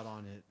called out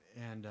on it,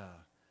 and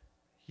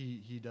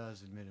he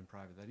does admit in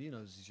private that he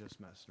knows he's just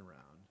messing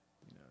around.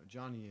 You know,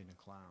 Johnny ain't a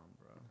clown,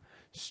 bro.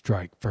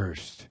 Strike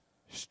first.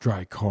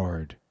 Strike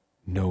hard.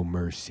 No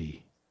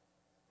mercy.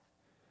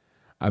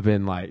 I've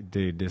been like,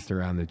 dude, just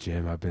around the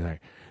gym, I've been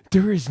like,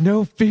 there is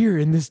no fear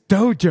in this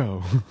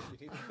dojo. you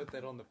need to put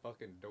that on the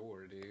fucking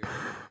door, dude.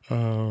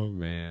 Oh,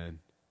 man.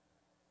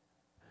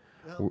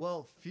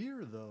 Well,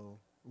 fear, though,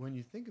 when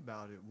you think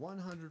about it,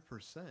 100%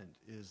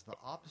 is the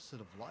opposite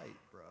of light,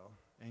 bro.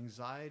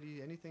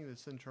 Anxiety, anything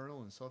that's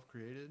internal and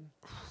self-created,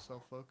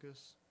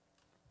 self-focused.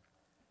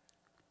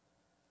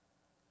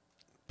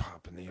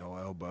 Popping the old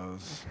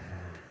elbows.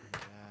 Yeah,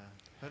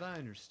 but I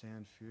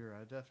understand fear.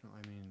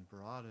 I mean,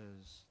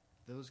 Barada's,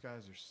 those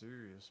guys are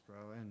serious,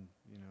 bro. And,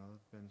 you know,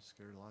 I've been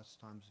scared lots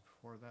of times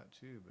before that,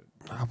 too.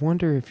 But I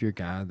wonder if your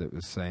guy that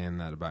was saying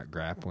that about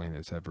grappling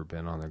has ever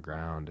been on the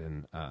ground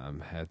and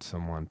had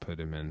someone put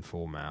him in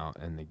full mount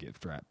in the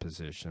gift wrap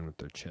position with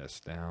their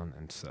chest down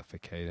and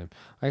suffocate him.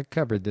 I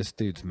covered this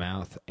dude's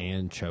mouth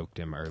and choked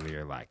him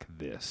earlier like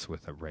this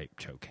with a rape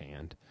choke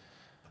hand.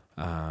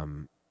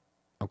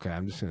 Okay,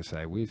 I'm just going to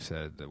say we've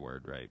said the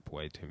word rape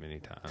way too many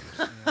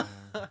times.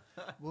 yeah.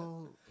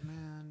 Well,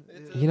 man,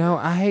 You know,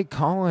 I hate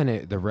calling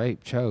it the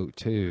rape choke,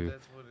 too.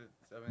 That's what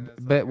it's. I mean, that's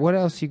But like what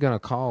else you gonna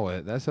call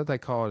it? That's what they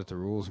call it at the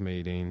rules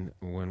meeting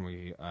when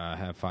we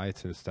have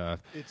fights and stuff.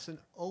 it's an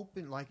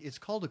open, like, it's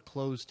called a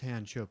closed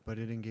hand choke, but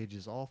it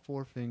engages all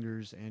four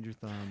fingers and your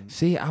thumb.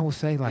 See, I will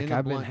say, like, In a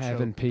I've been blunt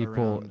having choke people.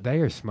 around. They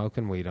are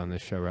smoking weed on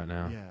this show right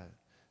now. Yeah.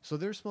 So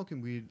they're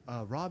smoking weed.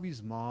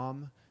 Robbie's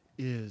mom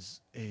is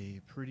a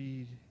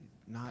pretty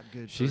not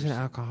good She's an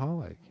person.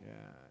 alcoholic.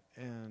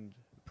 Yeah, and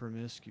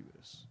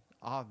promiscuous,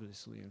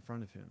 obviously, in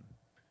front of him.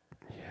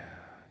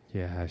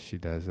 Yeah, she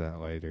does that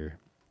later.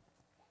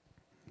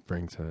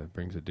 Brings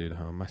a dude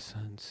home. My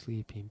son's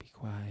sleeping. Be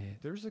quiet.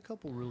 There's a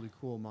couple really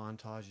cool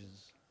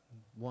montages.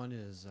 One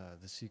is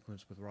the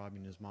sequence with Robbie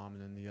and his mom,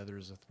 and then the other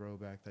is a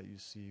throwback that you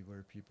see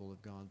where people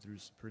have gone through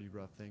some pretty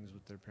rough things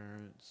with their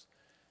parents.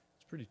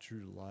 It's pretty true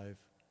to life.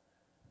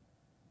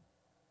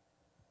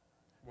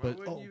 Why but-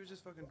 wouldn't oh. you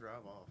just fucking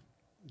drive off?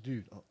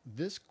 Dude,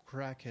 this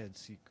crackhead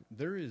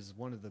there is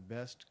one of the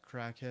best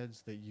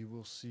crackheads that you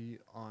will see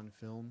on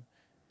film.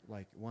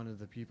 Like one of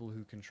the people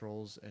who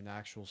controls an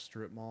actual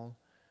strip mall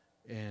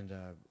and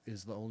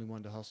is the only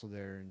one to hustle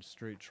there and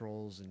straight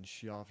trolls, and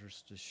she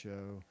offers to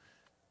show.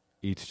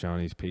 Eats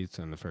Johnny's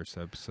pizza in the first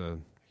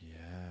episode. Yeah.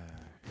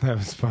 That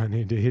was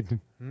funny,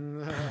 dude.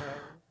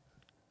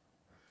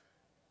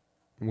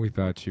 We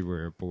thought you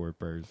were a poor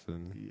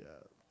person. Yeah.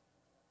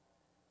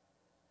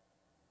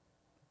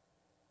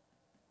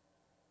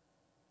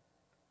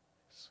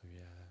 So yeah.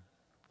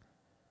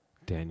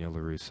 Daniel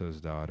LaRusso's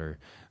daughter.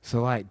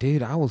 So, like,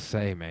 dude, I will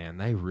say, man,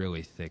 they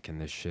really thicken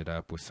this shit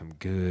up with some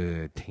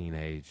good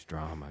teenage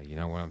drama. You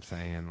know what I'm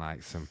saying?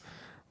 Like, some,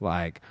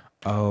 like,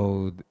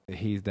 oh,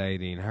 he's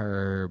dating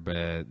her,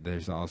 but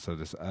there's also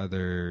this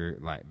other,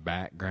 like,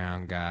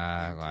 background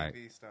guy. Like,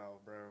 TV style,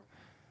 bro.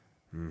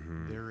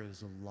 There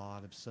is a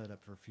lot of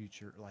setup for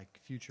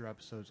future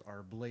episodes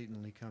are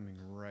blatantly coming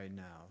right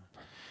now.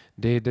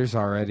 dude, there's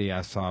already,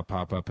 I saw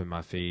pop up in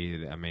my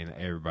feed. I mean,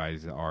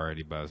 everybody's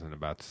already buzzing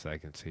about the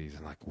second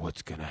season. Like,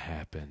 what's going to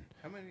happen?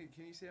 Can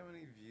you see how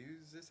many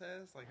views this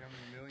has? Like, how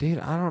many Dude,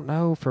 millions? I don't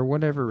know. For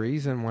whatever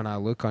reason, when I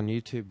look on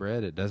YouTube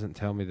Red, it doesn't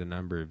tell me the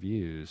number of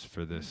views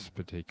for this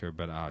particular.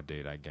 But, oh,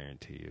 dude, I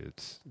guarantee you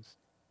it's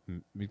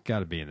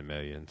got to be in the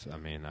millions. I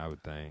mean, I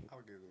would think. I'll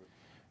Google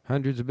it.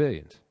 Hundreds of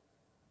billions.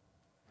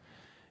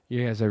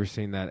 You guys ever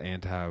seen that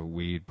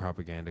anti-weed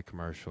propaganda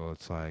commercial?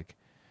 It's like,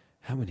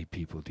 how many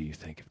people do you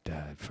think have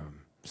died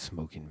from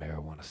smoking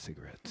marijuana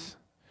cigarettes?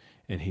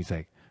 And he's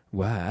like,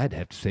 why, I'd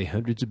have to say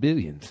hundreds of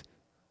billions.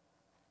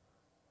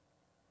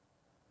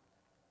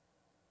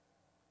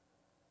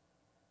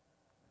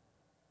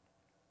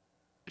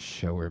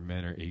 Show her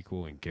men are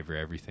equal and give her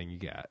everything you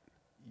got.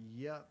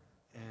 Yep.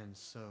 And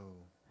so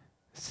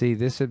See,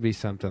 this would be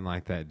something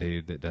like that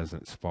dude that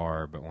doesn't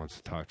spar but wants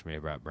to talk to me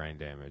about brain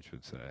damage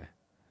would say.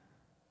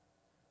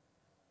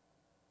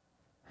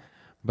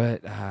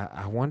 But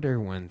I wonder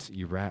when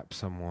you wrap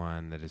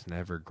someone that has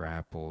never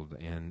grappled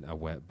in a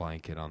wet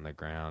blanket on the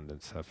ground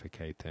and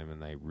suffocate them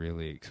and they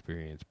really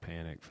experience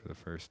panic for the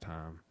first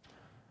time.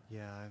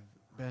 Yeah,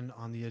 I've been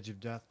on the edge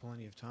of death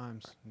plenty of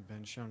times. And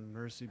been shown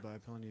mercy by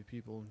plenty of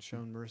people and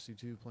shown mercy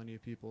to plenty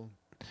of people.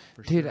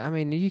 Dude, Sure. I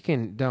mean,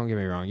 don't get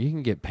me wrong, you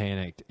can get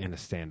panicked in a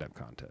stand-up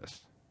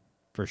contest.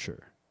 For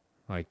sure.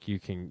 Like, you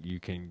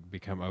can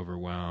become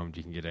overwhelmed,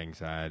 you can get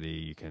anxiety,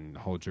 you can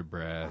hold your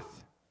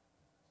breath.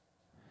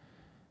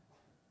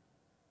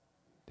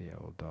 The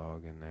old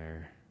dog in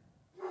there.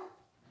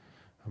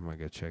 I'm going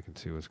to go check and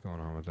see what's going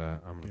on with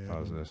that. I'm going to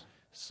pause this.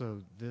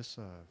 So this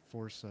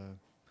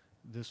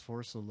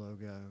Forza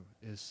logo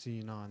is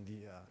seen on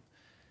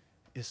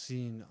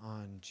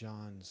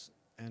John's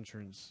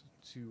entrance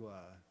to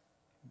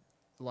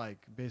like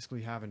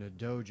basically having a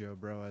dojo,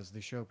 bro. As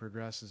the show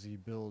progresses, he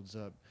builds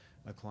up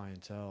a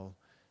clientele,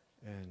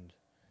 and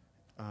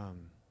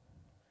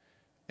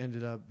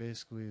ended up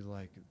basically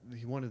like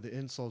one of the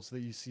insults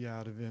that you see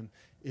out of him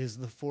is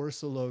the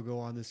Forza logo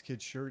on this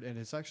kid's shirt, and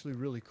it's actually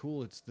really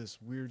cool. It's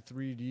this weird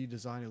 3D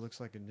design. It looks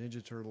like a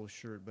Ninja Turtle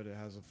shirt, but it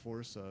has a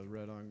Forza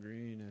red on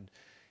green, and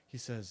he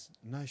says,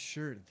 "Nice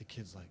shirt." The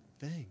kid's like,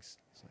 "Thanks."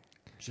 He's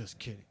like, "Just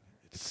kidding.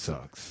 It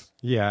sucks."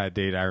 Yeah,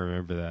 dude, I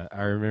remember that.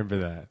 I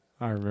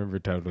remember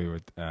totally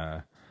what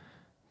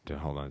dude,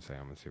 hold on a second.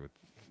 I'm going to see what.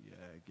 Yeah,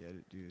 I get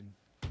it, dude.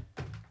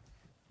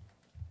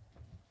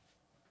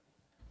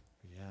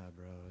 Yeah,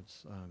 bro,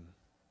 it's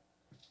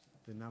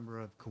the number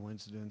of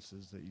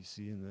coincidences that you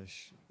see in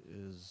this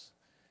is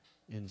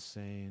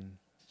insane.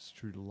 It's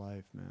true to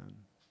life, man.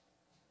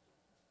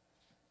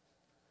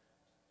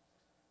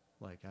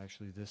 Like,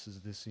 actually, this is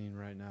the scene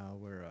right now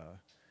where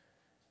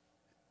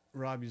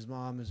Robbie's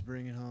mom is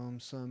bringing home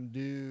some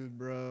dude,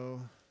 bro.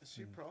 Is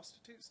she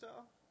prostitute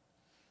style?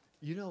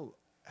 You know,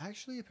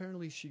 actually,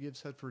 apparently she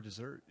gives head for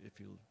dessert. If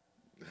you,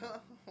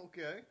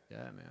 Okay.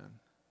 yeah, man.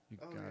 You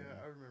Oh gotta-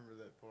 yeah, I remember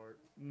that part.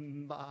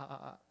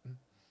 Bah.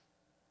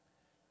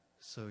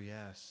 So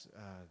yes,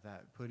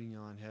 that putting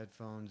on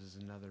headphones is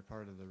another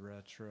part of the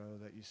retro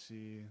that you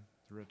see,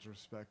 the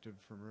retrospective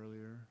from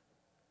earlier.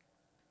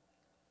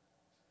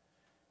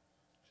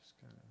 Just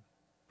kind of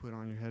put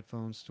on your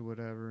headphones to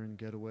whatever and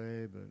get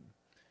away, but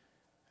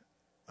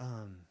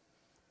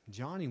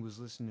Johnny was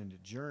listening to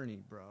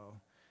Journey,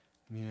 bro.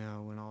 You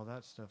know, when all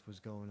that stuff was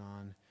going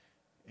on.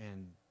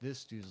 And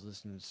this dude's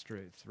listening to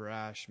straight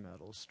thrash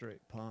metal,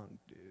 straight punk,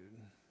 dude.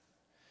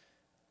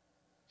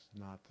 It's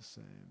not the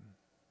same.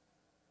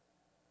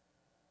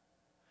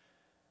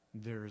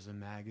 There's a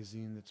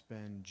magazine that's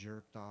been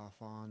jerked off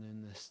on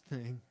in this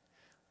thing.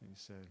 And he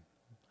said,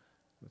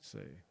 let's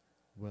say,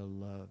 well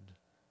loved.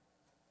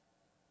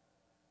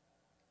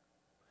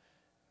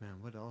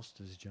 Man, what else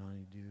does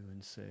Johnny do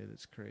and say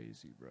that's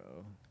crazy,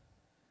 bro?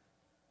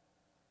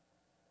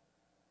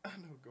 I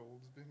know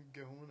gold's been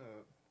going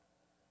up.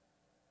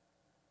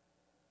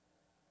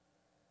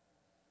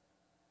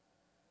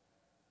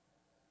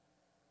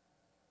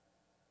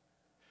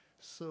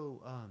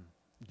 So,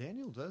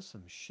 Daniel does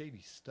some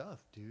shady stuff,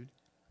 dude.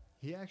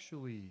 He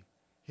actually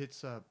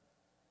hits up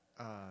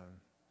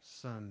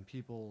some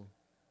people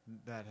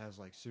that has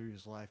like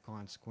serious life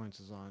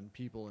consequences on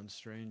people and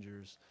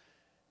strangers.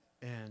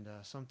 And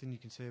something you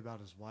can say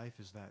about his wife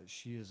is that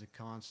she is a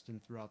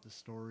constant throughout the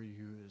story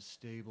who is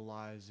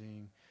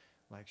stabilizing.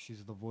 Like,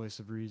 she's the voice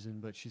of reason,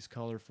 but she's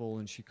colorful,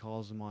 and she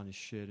calls him on his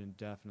shit and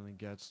definitely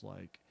gets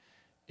like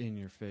in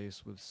your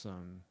face with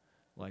some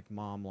like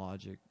mom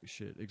logic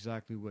shit,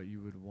 exactly what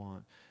you would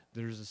want.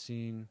 There's a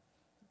scene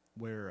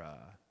where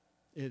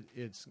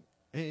it's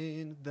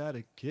ain't that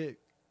a kick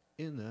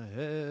in the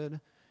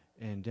head,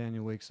 and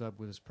Daniel wakes up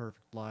with his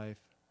perfect life,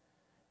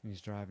 and he's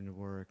driving to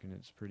work, and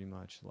it's pretty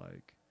much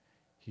like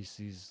he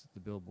sees the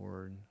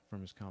billboard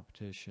from his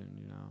competition,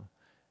 you know,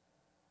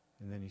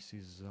 and then he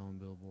sees his own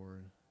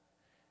billboard,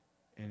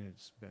 and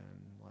it's been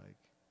like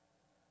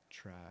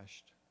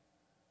trashed,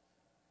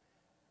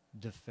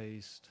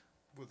 defaced,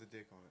 With a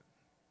dick on it.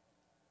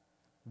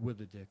 with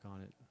a dick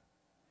on it.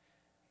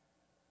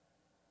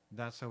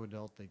 That's how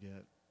adult they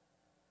get.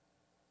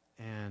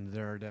 And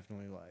there are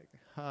definitely like,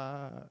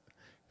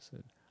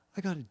 said,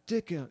 I got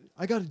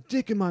a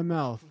dick in my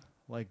mouth.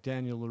 Like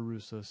Daniel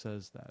LaRusso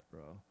says that,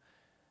 bro.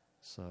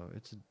 So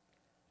it's a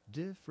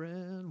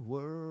different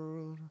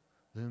world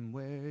than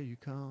where you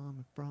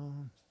coming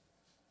from.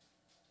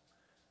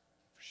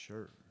 For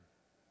sure.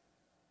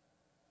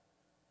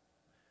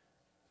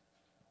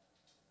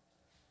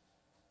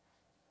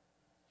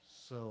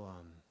 So,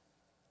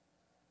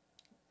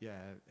 yeah,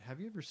 have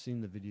you ever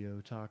seen the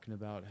video talking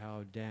about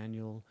how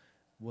Daniel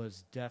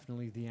was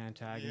definitely the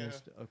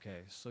antagonist? Yeah. Okay,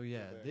 so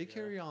yeah, bet, they yeah.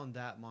 carry on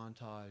that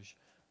montage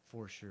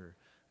for sure.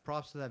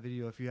 Props to that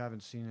video. If you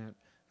haven't seen it,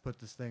 put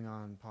this thing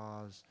on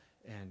pause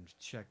and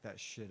check that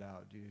shit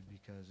out, dude,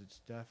 because it's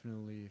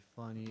definitely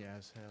funny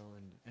as hell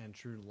and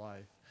true to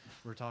life.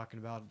 We're talking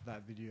about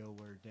that video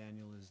where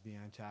Daniel is the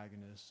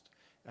antagonist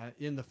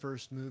in the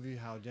first movie,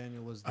 how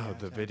Daniel was the the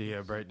antagonist.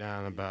 video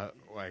breakdown about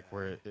like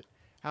where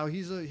How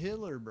he's a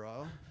Hitler,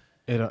 bro.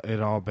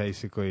 it all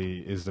basically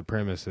is the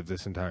premise of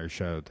this entire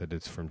show that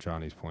it's from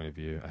Johnny's point of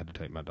view. I had to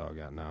take my dog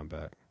out. Now I'm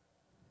back.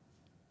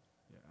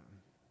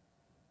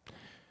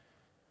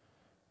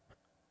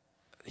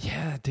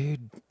 Yeah,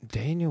 dude,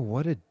 Daniel,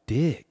 what a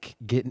dick.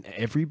 Getting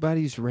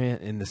everybody's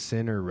rent in the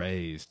center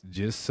raised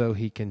just so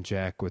he can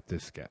jack with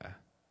this guy.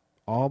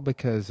 All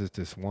because it's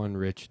this one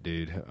rich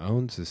dude who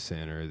owns the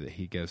center that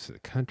he goes to the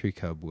country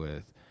club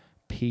with,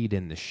 peed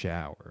in the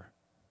shower.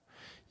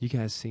 You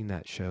guys seen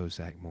that show,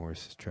 Zach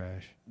Morris'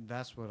 Trash?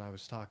 That's what I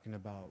was talking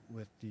about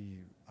with the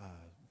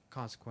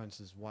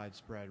consequences,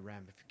 widespread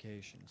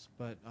ramifications.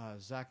 But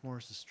Zach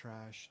Morris'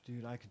 Trash,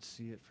 dude, I could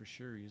see it for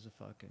sure.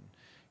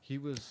 He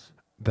was...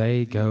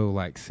 They go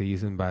like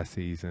season by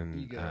season,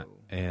 Ego.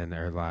 and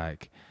they're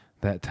like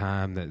that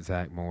time that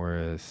Zach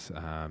Morris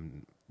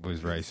was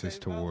racist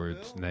Saved by the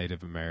towards Bell?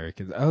 Native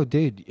Americans. Oh,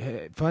 dude,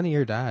 Funny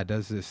or Die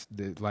does this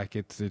like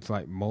it's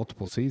like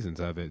multiple seasons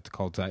of it. It's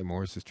called Zach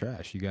Morris's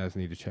Trash. You guys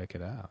need to check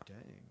it out. Dang.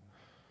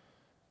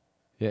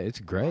 Yeah, it's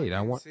great. I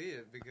can want. see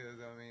it because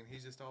I mean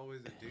he's just always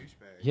a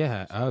douchebag.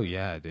 Yeah. Oh,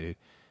 yeah, dude.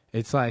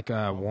 It's like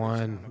Always one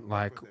trying to fuck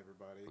like. with everybody.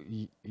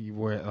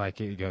 Where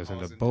like it goes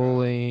into Causing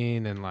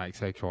bullying and like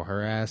sexual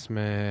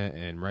harassment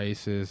and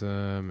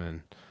racism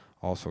and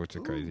all sorts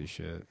of crazy Ooh.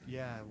 shit.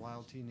 Yeah,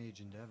 wild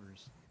teenage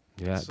endeavors.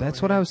 Yeah, So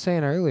that's what I yeah. was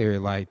saying earlier.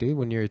 Like, dude,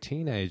 when you're a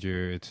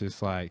teenager, it's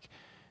just like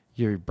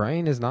your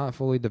brain is not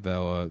fully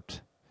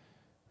developed.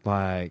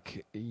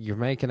 Like, you're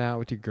making out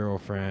with your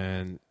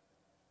girlfriend,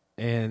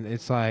 and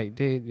it's like,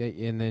 dude,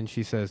 and then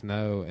she says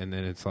no, and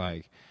then it's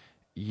like,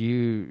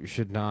 you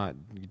should not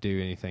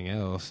do anything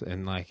else.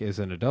 And like as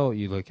an adult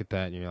you look at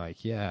that and you're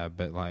like, yeah,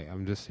 but like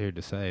I'm just here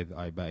to say,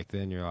 like back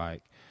then you're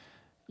like,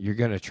 you're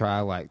gonna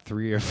try like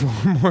 3 or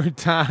 4 more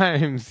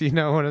times, you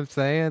know what I'm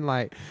saying?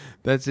 Like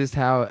that's just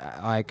how,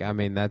 like, I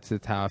mean, that's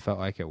just how I felt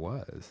like it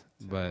was. That's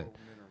how But men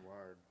are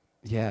wired.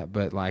 yeah,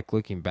 but like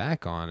looking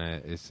back on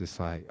it, it's just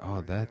like, oh,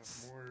 More-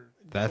 that's more-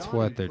 That's Johnny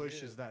what they're-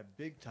 pushes that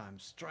big time.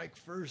 Strike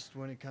first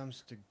when it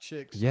comes to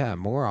chicks. yeah,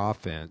 more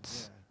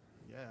offense.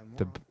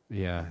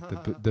 Yeah,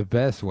 more. The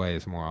best way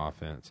is more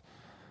offense.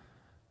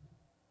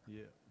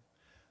 Yeah.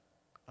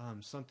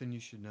 Something you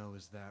should know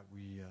is that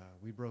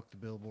we broke the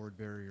billboard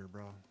barrier,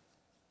 bro.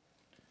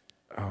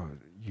 Oh,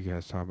 you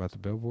guys talking about the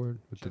billboard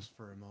with Just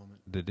for a moment.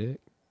 the dick?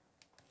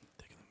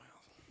 Dick in the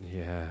mouth.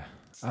 Yeah,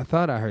 I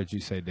thought I heard you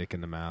say dick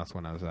in the mouth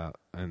when I was out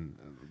and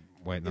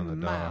waiting on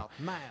the dog.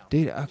 Mouth.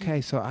 Dude,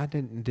 okay, so I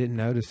didn't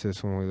notice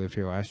this when we lived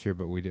here last year,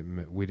 but we didn't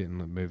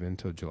move in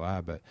until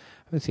July. But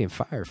I've been seeing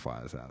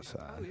fireflies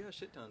outside. Oh yeah,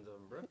 shit tons of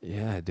them, bro.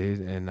 Yeah, dude,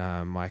 and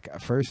like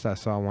at first I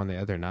saw one the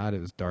other night.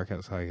 It was dark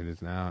outside like it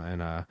is now,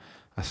 and I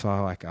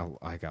saw like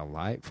a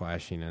light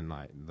flashing in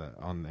like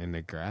in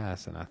the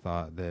grass, and I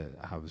thought that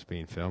I was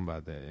being filmed by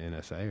the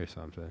NSA or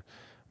something,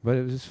 but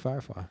it was just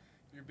firefly.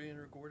 You're being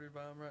recorded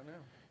by him right now.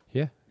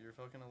 Yeah, You're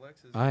fucking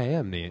Alexis. I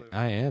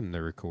am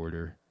the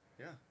recorder.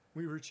 Yeah.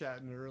 We were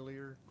chatting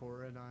earlier,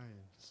 Cora and I, and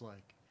it's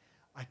like,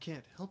 I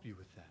can't help you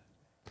with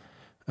that.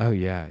 Oh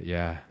yeah,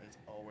 yeah. It's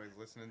always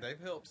listening. They've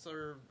helped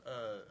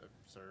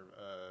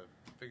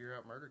figure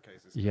out murder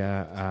cases.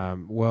 Yeah,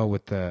 well,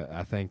 with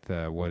I think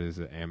what is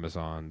it,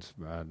 Amazon's,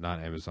 not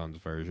Amazon's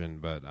version,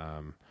 but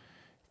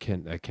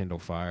Kindle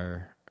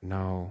Fire.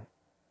 No,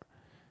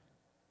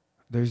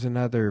 there's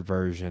another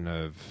version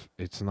of,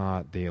 it's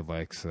not the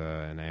Alexa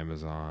and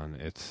Amazon.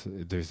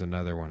 There's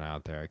another one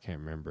out there. I can't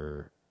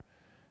remember.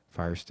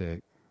 Fire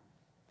Stick.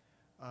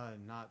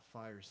 Not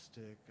Fire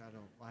Stick.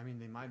 I mean,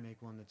 they might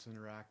make one that's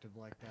interactive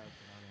like that,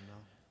 but I don't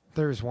know.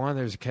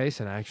 There's a case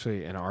in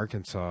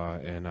Arkansas,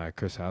 and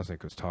Chris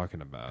Hausnick was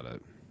talking about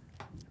it.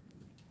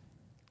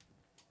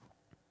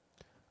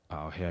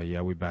 Oh, hell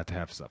yeah, we about to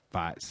have a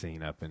fight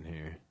scene up in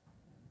here.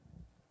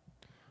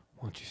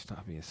 Won't you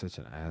stop being such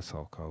an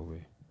asshole,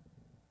 Colby?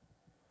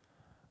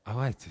 I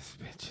like this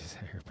bitch's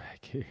hair back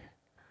here.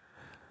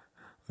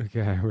 Look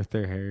at her with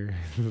her hair.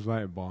 It's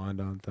like blonde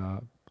on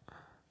top.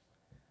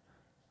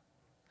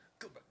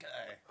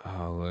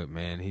 Oh, look,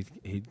 man,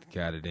 he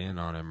got it in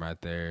on him right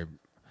there.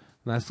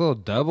 Nice little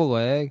double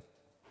leg.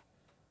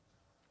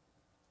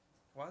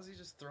 Why is he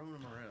just throwing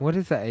them around? What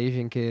is the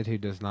Asian kid who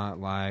does not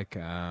like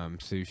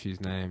sushi's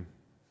name?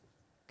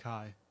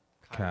 Kai.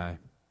 Kai.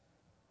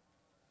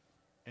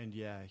 And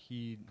yeah,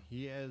 he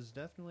is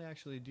definitely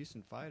actually a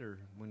decent fighter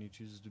when he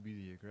chooses to be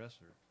the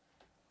aggressor.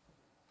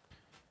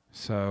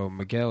 So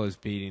Miguel is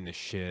beating the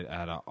shit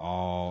out of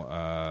all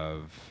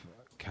of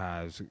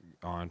Kai's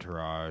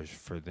entourage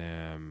for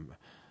them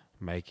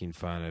making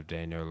fun of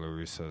Daniel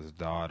LaRusso's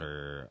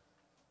daughter,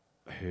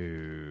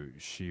 who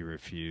she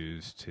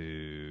refused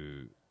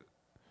to.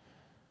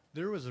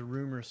 There was a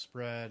rumor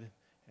spread,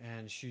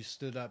 and she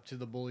stood up to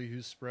the bully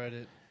who spread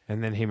it.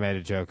 And then he made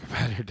a joke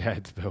about her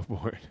dad's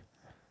billboard.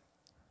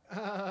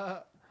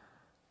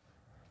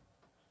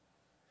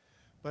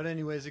 But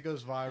anyways, it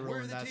goes viral, Where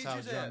are and the that's how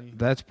teachers at? Johnny...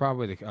 That's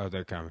probably the. Oh,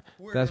 they're coming.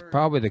 Where That's are-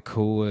 probably the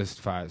coolest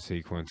fight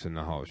sequence in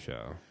the whole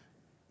show.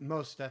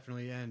 Most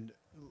definitely, and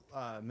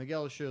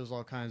Miguel shows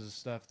all kinds of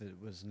stuff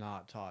that was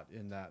not taught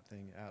in that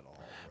thing at all,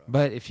 bro.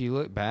 But if you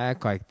look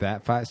back, like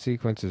that fight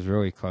sequence is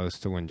really close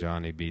to when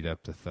Johnny beat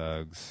up the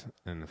thugs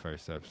in the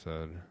first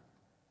episode.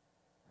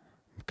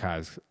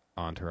 Kai's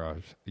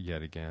entourage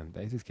yet again.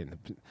 They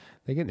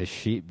getting the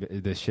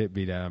shit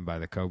beat out of them by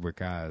the Cobra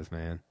Kai's,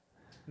 man.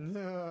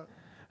 No.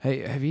 Hey,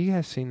 have you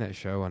guys seen that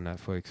show on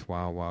Netflix,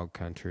 Wild Wild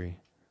Country?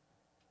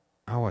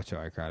 I watched it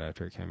like right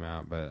after it came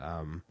out, but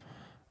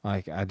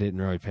like I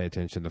didn't really pay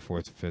attention to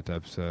the fifth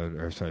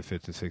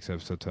and sixth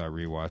episode till I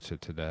rewatched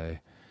it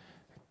today.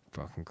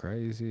 Fucking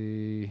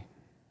crazy.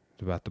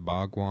 It's about the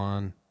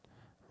Bhagwan,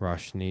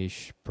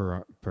 Rajneesh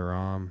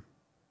Param.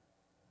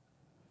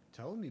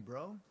 Tell me,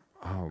 bro.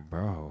 Oh,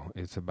 bro,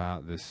 it's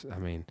about this. I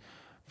mean,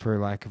 for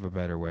lack of a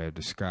better way of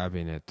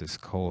describing it, this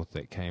cult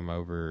that came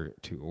over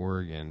to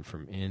Oregon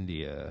from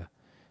India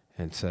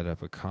and set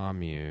up a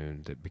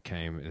commune that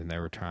became, and they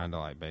were trying to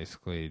like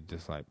basically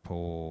just like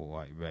pull,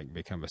 like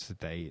become a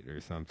state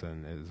or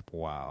something. It was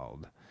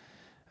wild.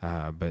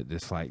 But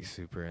this like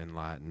super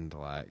enlightened,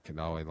 like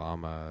Dalai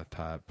Lama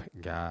type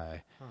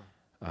guy,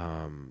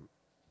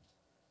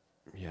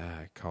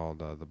 called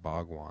the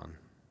Bhagwan.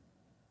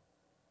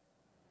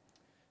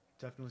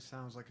 Definitely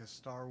sounds like a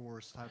Star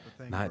Wars type of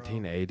thing.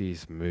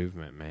 1980s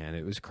movement, man.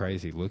 It was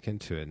crazy. Look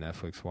into it.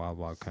 Netflix Wild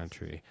Wild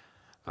Country.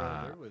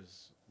 There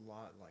was a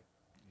lot, like,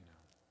 you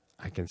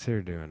know. I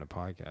consider doing a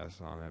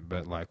podcast on it,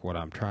 but like what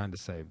I'm trying to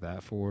save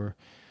that for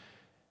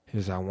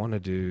is I want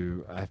to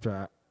do,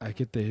 after I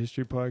get the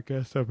history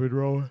podcast up and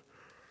rolling,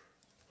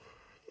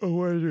 I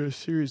want to do a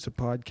series of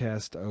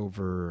podcasts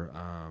over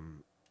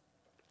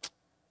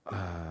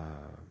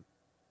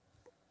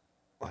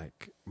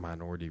like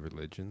minority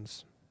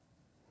religions.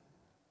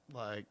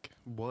 Like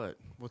what?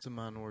 What's a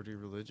minority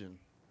religion?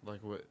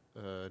 Like what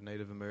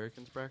Native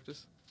Americans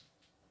practice?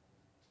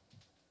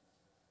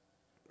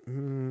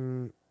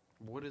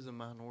 What is a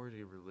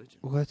minority religion?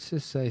 Let's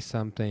just say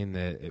something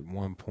that at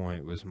one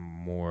point was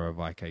more of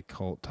like a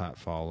cult type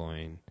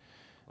following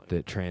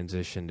that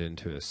transitioned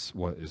into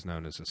what is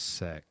known as a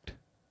sect,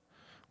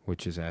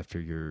 which is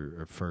after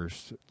your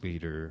first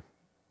leader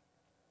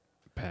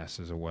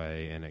passes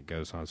away and it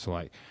goes on. So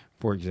like,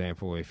 for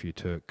example, if you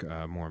took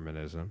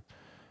Mormonism,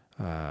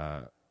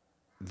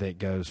 that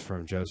goes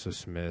from Joseph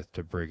Smith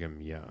to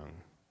Brigham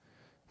Young.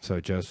 So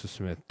Joseph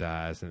Smith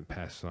dies and it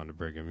passes on to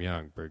Brigham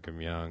Young.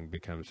 Brigham Young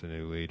becomes a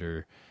new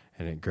leader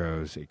and it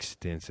grows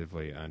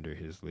extensively under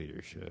his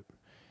leadership.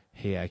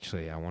 He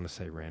actually, I want to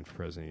say, ran for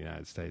president of the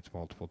United States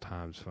multiple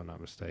times, if I'm not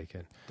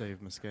mistaken. Dave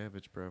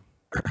Miscavige, bro.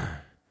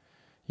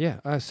 Yeah,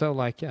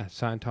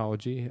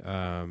 Scientology,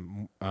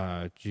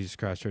 Jesus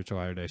Christ Church of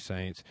Latter-day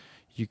Saints.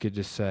 You could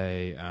just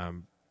say,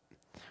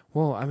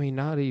 well, I mean,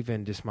 not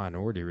even just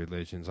minority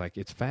religions. Like,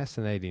 it's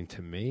fascinating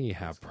to me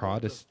how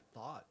Protestant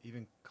thought,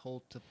 even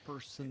cult of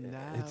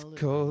personality. It's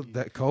cool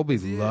that Colby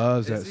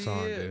loves that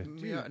song,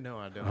 dude. No,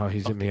 I don't. Oh,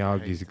 he's at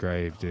Miyagi's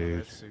grave,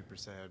 dude. That's super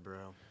sad,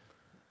 bro.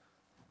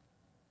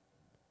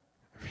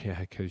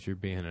 Yeah, because you're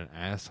being an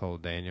asshole,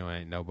 Daniel.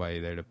 Ain't nobody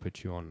there to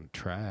put you on the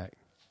track.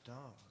 Dog.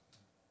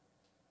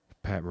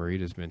 Pat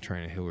Morita's been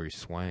training Hillary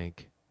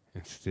Swank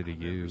instead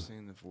of you. I've never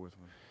seen the fourth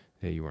one.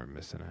 Yeah, you weren't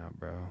missing out,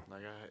 bro.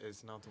 Like,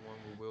 it's not the one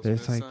with Will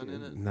There's Smith's like, son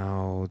in it?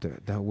 no,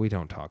 we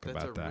don't talk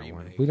That's about a that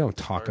one. remake. We don't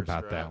It's talk first,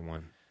 about right? that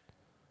one.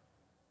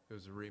 It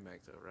was a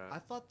remake, though, right? I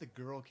thought the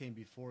girl came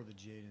before the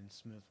Jaden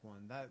Smith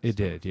one. It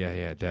did,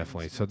 yeah,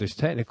 definitely. So there's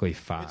technically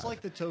 5. It's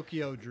like the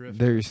Tokyo Drift.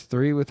 There's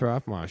 3 with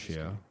Ralph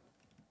Macchio.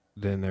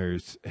 Then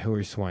there's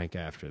Hillary Swank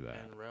after that.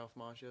 And Ralph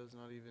Macchio's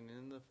not even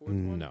in the fourth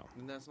one? No.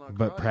 And that's not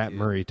But Karate Pat Kid.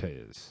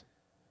 Morita is.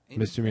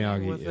 Mr.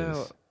 Miyagi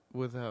is.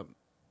 Without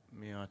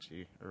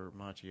Miyachi or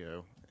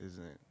Machio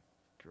isn't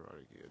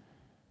Karate Kid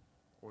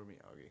or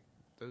Miyagi.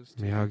 Those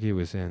two. Miyagi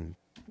was in.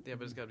 Yeah,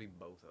 but it's got to be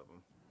both of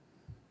them.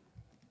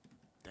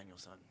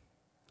 Daniel's son.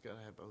 It's got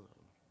to have both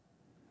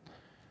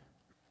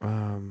of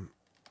them.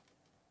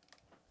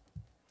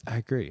 I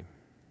agree.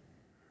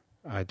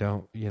 I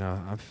don't,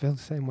 I feel the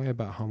same way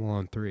about Home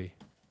Alone 3.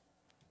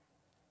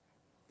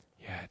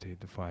 Yeah,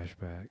 dude, the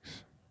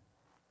flashbacks.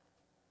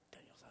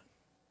 Daniel's son.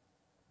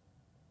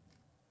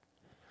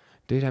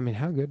 Dude, I mean,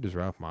 how good does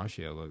Ralph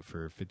Macchio look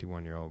for a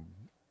 51-year-old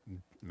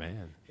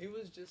man? He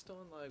was just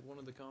on like one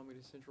of the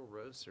Comedy Central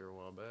roasts here a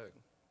while back.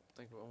 I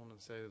think I wanted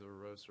to say the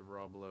roast of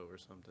Rob Lowe or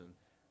something.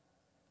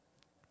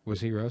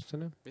 Was he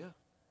roasting him? Yeah,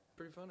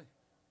 pretty funny.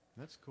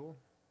 That's cool.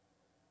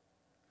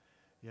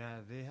 Yeah,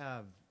 they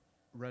have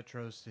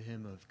retros to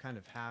him of kind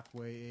of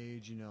halfway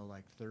age,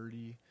 like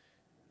 30.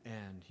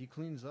 And he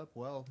cleans up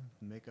well.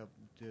 Makeup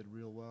did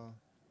real well.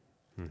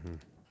 Mm-hmm.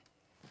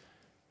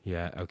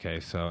 Yeah, okay,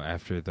 so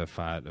after the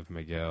fight of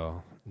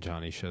Miguel,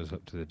 Johnny shows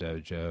up to the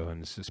dojo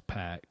and it's just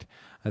packed.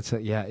 I'd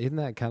say, yeah, isn't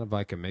that kind of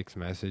like a mixed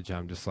message?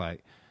 I'm just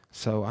like,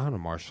 so I'm in a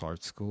martial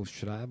arts school.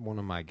 Should I have one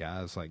of my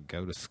guys like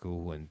go to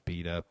school and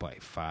beat up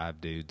like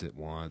 5 dudes at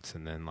once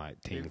and then like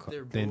teen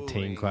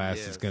class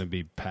is going to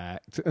be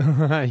packed?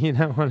 You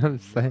know what I'm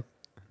saying?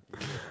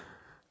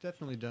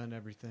 Definitely done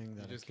everything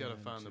that You just got to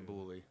find the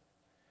bully.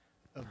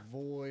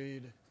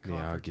 Avoid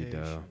Miyagi-Do.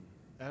 confrontation.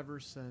 ever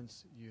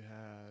since you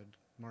had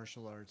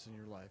martial arts in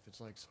your life.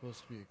 It's like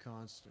supposed to be a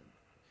constant.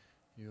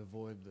 You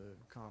avoid the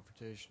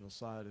confrontational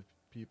side of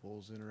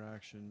people's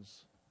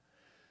interactions.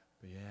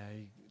 But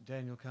yeah,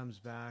 Daniel comes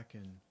back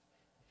and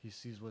he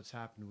sees what's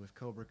happened with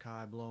Cobra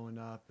Kai blowing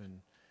up,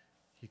 and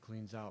he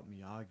cleans out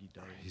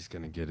Miyagi-Do. He's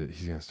gonna get it.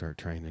 He's gonna start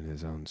training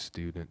his own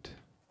student.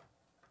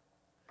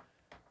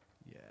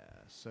 Yeah,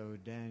 so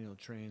Daniel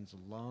trains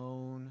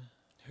alone.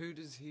 Who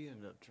does he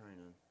end up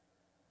training?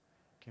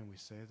 Can we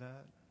say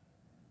that?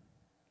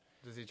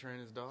 Does he train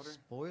his daughter?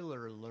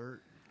 Spoiler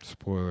alert.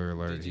 Spoiler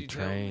alert: Did he you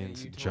tell me?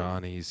 trains You told me.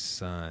 Johnny's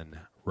son,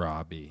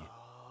 Robbie.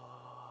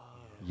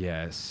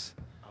 Yes.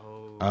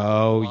 Oh,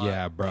 Oh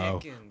yeah, bro.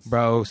 Dickens.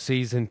 Bro,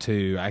 season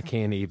 2. I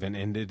can't even.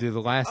 And to do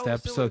the last So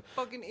episode. it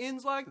fucking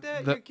ends like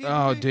that? The, You're kidding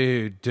oh, me?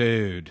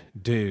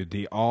 dude,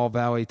 the All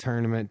Valley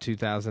Tournament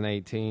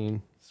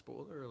 2018.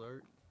 Spoiler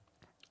alert.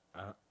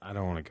 I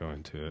don't want to go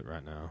into it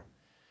right now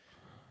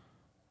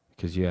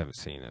because you haven't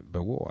seen it,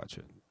 but we'll watch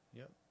it.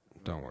 Yep.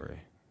 Don't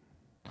worry.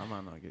 I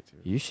might not get to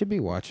it. You should be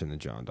watching the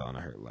John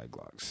Donahue leg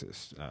lock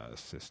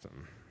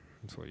system.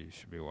 That's what you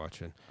should be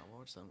watching. I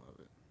watched some of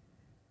it.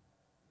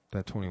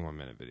 That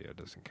 21-minute video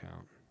doesn't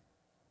count.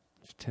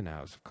 It's 10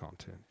 hours of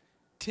content.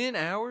 10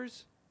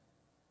 hours?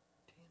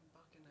 10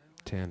 fucking hours?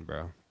 10,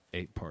 bro.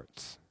 8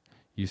 parts.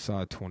 You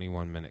saw a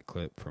 21-minute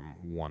clip from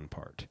one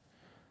part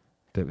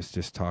that was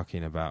just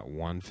talking about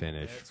one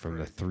finish That's from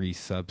crazy. the 3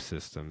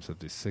 subsystems of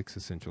the 6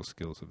 essential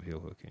skills of heel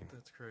hooking.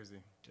 That's crazy.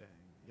 Dang.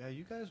 Yeah,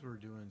 you guys were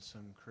doing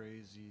some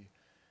crazy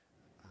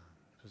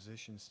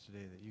positions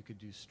today that you could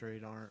do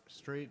straight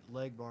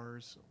leg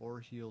bars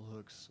or heel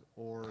hooks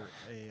or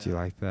a. Do you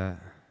like that?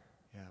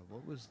 Yeah.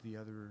 What was the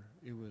other?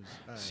 It was.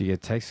 So you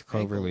get Texas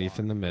clover ankle leaf lock.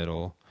 in the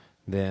middle.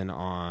 Then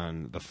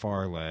on the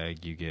far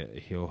leg, you get a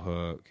heel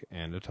hook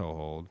and a toe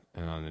hold.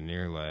 And on the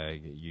near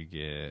leg, you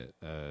get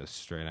a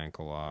straight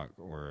ankle lock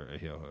or a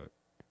heel hook.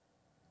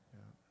 Yeah.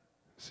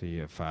 So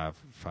you have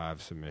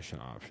five submission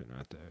option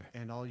right there.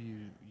 And all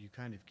you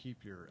kind of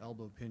keep your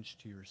elbow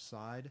pinched to your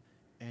side,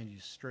 and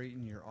you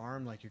straighten your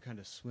arm like you're kind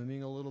of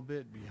swimming a little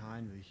bit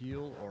behind the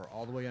heel or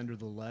all the way under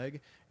the leg.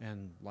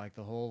 And like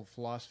the whole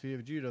philosophy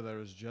of judo that I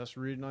was just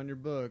reading on your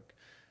book,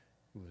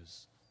 it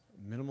was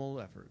minimal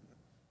effort.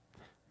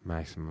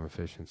 Maximum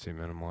efficiency,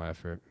 minimal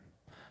effort.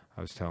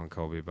 I was telling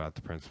Colby about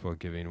the principle of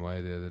giving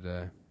away the other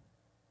day.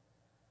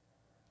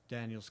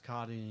 Daniel's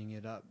copying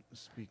it up.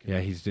 Speaking. Yeah,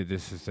 of,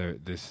 this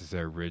is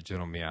their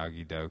original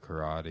Miyagi-Do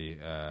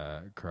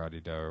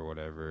karate do or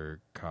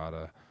whatever,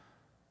 kata.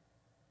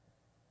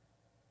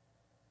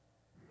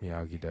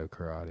 Miyagi-Do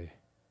karate.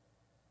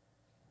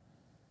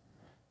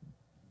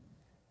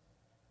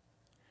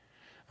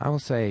 I will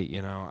say,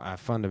 I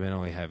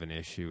fundamentally have an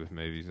issue with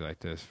movies like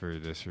this for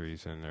this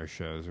reason, or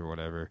shows or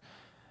whatever.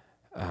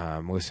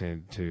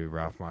 Listening to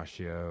Ralph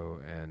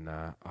Macchio and,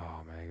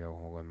 go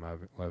hold in my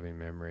loving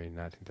memory,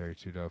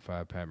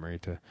 1932-05, Pat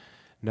Morita.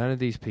 None of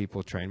these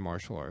people trained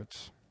martial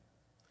arts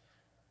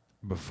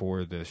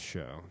before this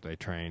show. They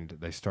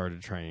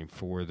started training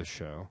for the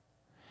show.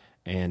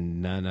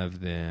 And none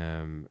of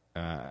them,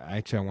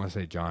 actually I want to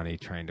say Johnny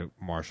trained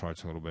martial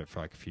arts a little bit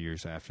for like a few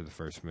years after the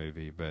first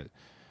movie, but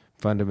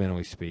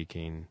fundamentally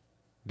speaking,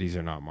 these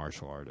are not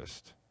martial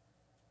artists.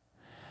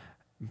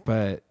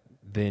 But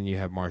then you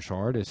have martial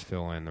artists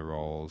fill in the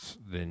roles,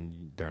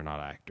 then they're not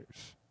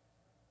actors.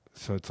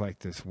 So it's like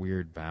this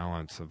weird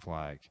balance of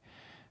like,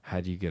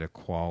 how do you get a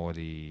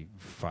quality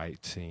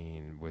fight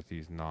scene with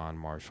these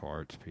non-martial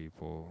arts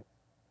people?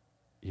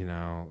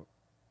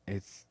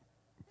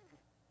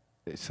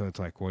 So it's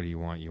like, what do you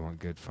want? You want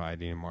good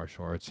fighting in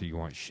martial arts, or you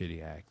want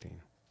shitty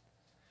acting?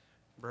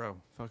 Bro,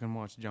 fucking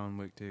watch John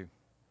Wick 2.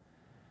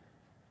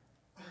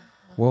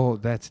 Well,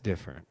 that's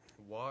different.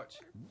 Watch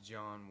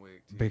John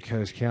Wick 2.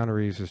 Because Keanu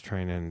Reeves is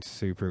training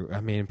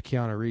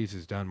Keanu Reeves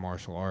has done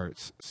martial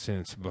arts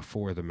since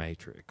before The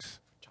Matrix.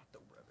 Chato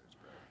Brothers,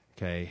 bro.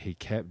 Okay, he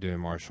kept doing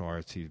martial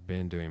arts. He's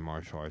been doing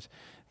martial arts.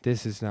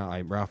 This is not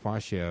like Ralph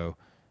Macchio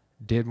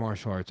did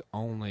martial arts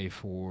only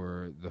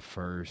for the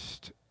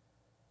first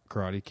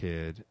Karate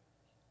Kid,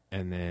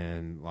 and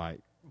then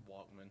like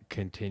Walkman.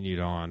 continued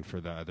on for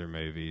the other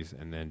movies,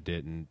 and then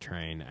didn't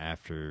train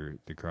after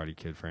the Karate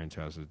Kid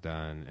franchise was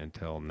done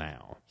until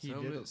now.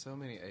 So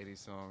many 80s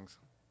songs.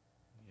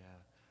 Yeah.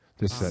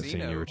 This is that scene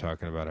Encino. you were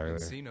talking about earlier.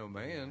 Encino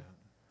Man.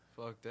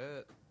 Fuck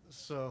that.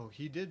 So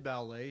he did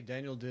ballet.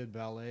 Daniel did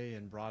ballet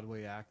and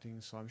Broadway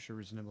acting, so I'm sure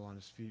he's nimble on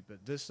his feet.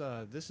 But this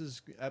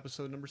is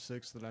episode number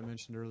 6 that I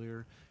mentioned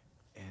earlier,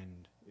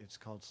 and it's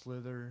called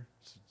Slither.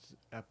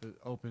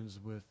 Opens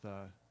with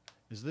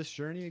is this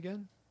Journey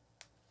again?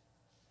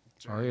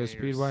 REO Journey or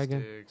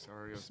Speedwagon? Styx,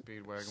 REO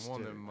Speedwagon.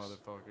 One of them Styx.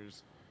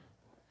 motherfuckers.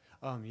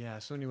 Yeah.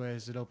 So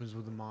anyways, it opens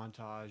with a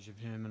montage of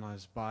him and on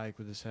his bike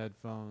with his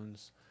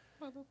headphones.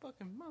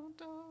 Motherfucking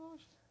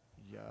montage.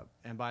 Yep.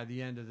 And by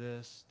the end of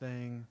this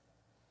thing,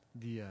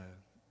 the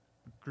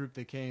group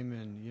that came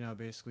and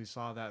basically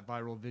saw that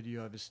viral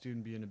video of his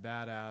student being a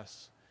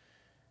badass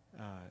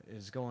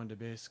is going to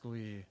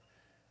basically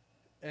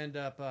end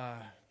up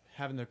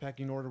having their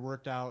pecking order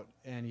worked out,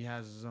 and he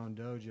has his own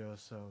dojo.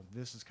 So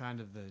this is kind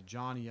of the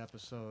Johnny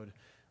episode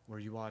where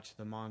you watch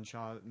the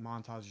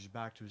montages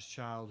back to his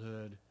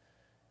childhood.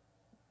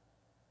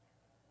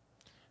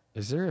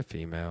 Is there a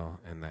female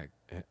in that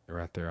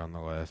right there on the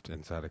left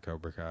inside of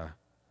Cobra Kai?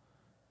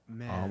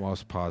 Man,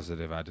 Almost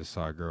positive I just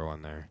saw a girl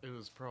in there. It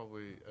was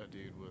probably a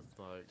dude with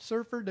like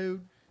surfer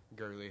dude.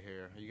 girly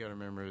hair. You gotta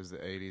remember it was the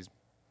 80s.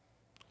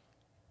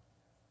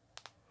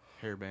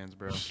 Hair bands,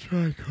 bro.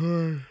 Strike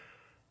hard.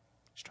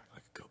 Strike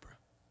like a cobra.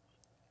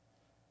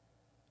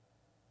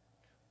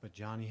 But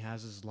Johnny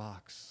has his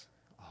locks,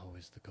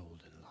 always the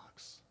golden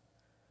locks.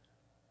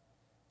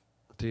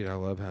 Dude, I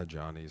love how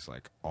Johnny's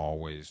like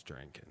always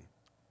drinking.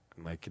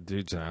 And like,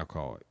 dude's an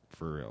alcoholic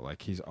for real.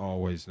 Like, he's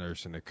always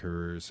nursing the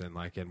Coors, and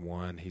like in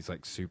one, he's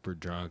like super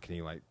drunk and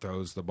he like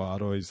throws the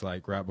bottle. He's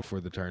like right before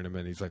the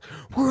tournament, he's like,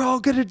 "We're all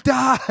gonna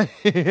die,"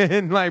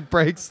 and like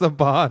breaks the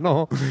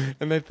bottle.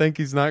 And they think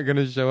he's not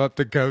gonna show up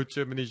to coach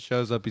him, and he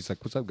shows up. He's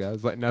like, "What's up,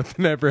 guys?" Like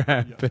nothing ever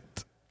happened.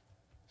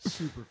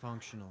 Super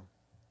functional.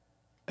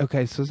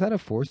 Okay, so is that a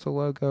Forza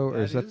logo or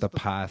That is that is the the-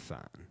 Pi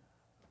sign?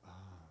 Oh,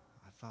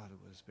 I thought it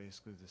was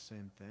basically the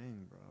same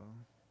thing, bro.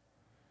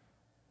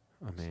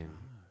 I mean,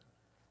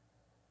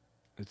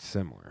 it's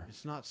similar.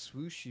 It's not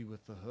swooshy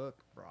with the hook,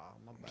 bro.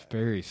 My It's bad.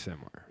 very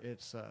similar.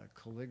 It's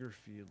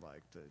calligraphy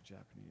like the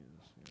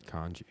Japanese. You know?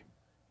 Kanji.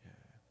 Yeah,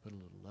 put a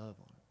little love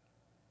on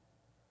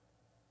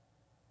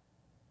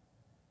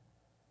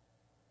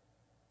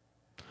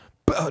it.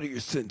 Bow to your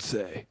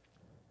sensei.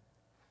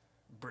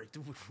 Break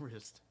the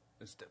wrist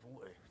and step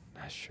away.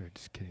 Nah, sure,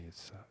 just kidding. It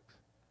sucks.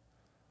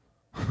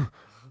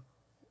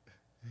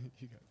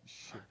 You got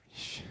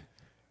shit.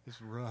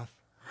 It's rough.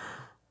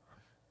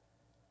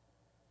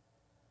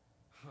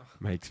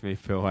 Makes me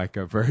feel like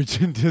a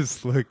virgin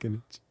just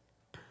looking at you.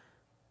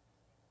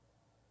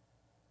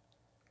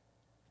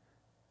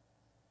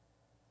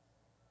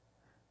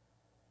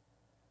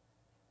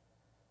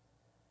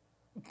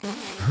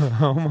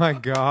 Oh my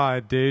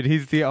god, dude.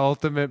 He's the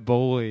ultimate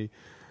bully.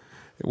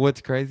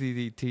 What's crazy is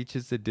he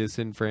teaches the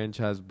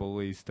disenfranchised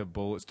bullies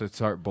to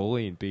start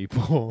bullying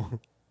people.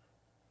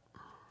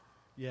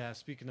 Yeah,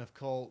 speaking of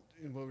cult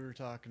and what we were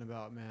talking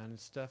about, man,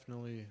 it's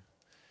definitely,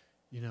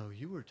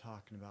 you were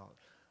talking about,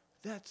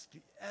 that's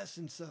the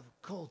essence of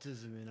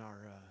occultism in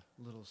our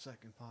little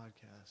second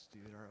podcast,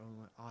 dude, our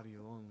own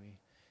audio only.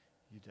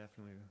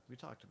 We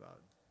talked about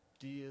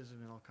deism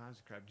and all kinds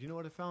of crap. Do you know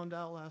what I found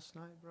out last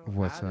night, bro?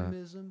 What's that?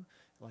 Atomism,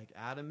 like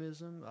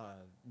atomism,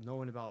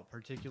 knowing about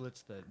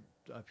particulates that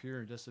appear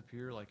and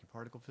disappear, like in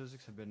particle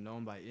physics, have been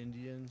known by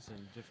Indians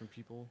and different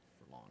people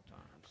for long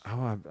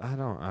times. Oh,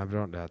 I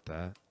don't doubt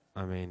that.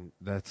 I mean,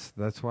 that's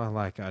why,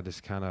 like, I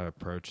just kind of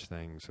approach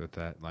things with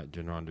that, like,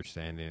 general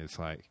understanding. It's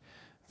like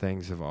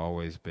things have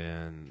always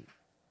been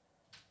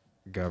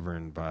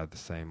governed by the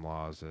same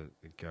laws that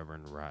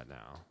govern right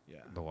now.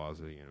 Yeah. The laws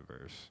of the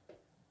universe.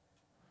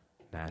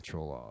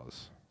 Natural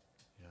laws.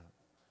 Yeah.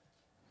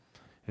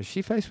 Is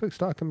she Facebook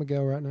stalking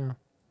Miguel right now?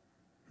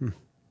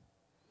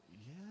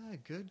 Yeah,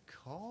 good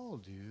call,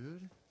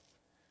 dude.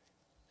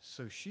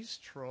 So she's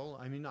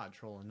not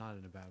trolling, not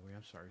in a bad way.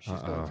 I'm sorry.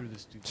 She's going through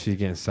this dude. She's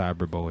getting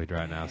cyberbullied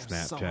right now, Damn,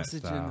 Snapchat sausage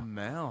in the style.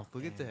 mouth.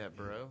 Look at Damn, that,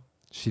 bro.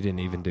 She didn't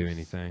even do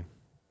anything.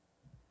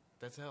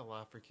 That's how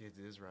life for kids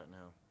is right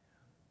now.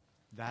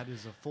 That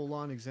is a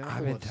full-on example.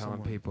 I've been of telling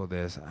someone- people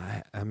this.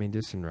 I mean,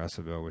 just in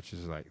Russellville, which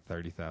is like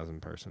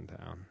 30,000 person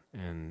town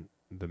in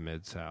the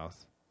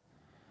Mid-South.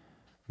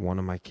 One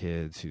of my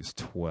kids, who's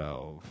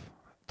 12,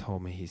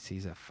 told me he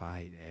sees a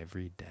fight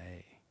every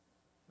day.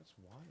 That's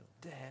wild.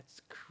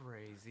 That's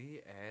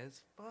crazy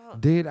as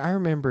fuck. Dude, I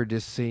remember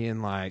just seeing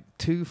like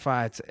 2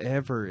 fights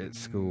ever at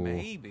school.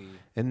 Maybe.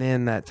 And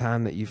then that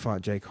time that you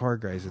fought Jake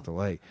Hargraves at the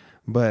lake.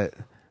 But,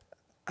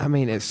 I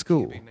mean, at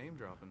school. Big name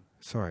dropping.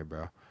 Sorry,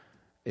 bro.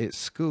 At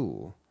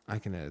school, I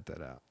can edit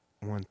that out.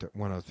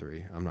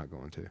 103. I'm not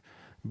going to.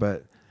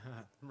 But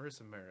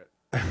Marissa Merritt.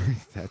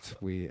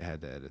 we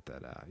had to edit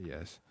that out,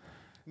 yes.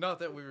 Not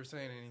that we were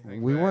saying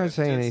anything We bad, weren't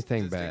saying just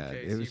anything in bad.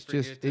 case It you was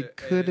forget just, to it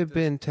could edit have this.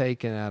 been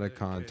taken out of Okay,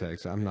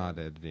 context. I'm okay. not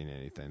editing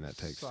anything. That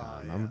takes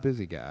time. I'm a yeah.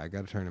 busy guy. I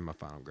got to turn in my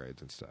final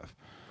grades and stuff.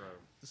 Bro.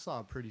 I saw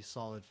a pretty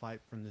solid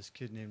fight from this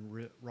kid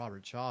named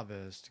Robert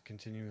Chavez to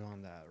continue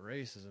on that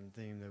racism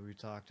theme that we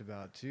talked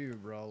about too,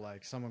 bro.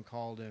 Like someone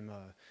called him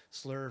a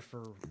slur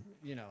for,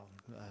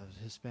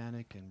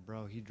 Hispanic, and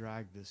bro, he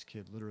dragged this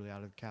kid literally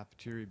out of the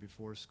cafeteria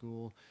before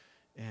school,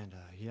 and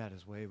he had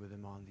his way with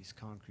him on these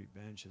concrete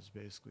benches,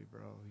 basically,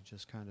 bro. He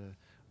just kind of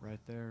right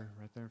there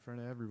in front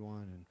of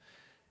everyone,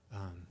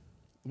 and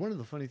one of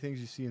the funny things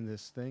you see in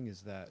this thing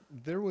is that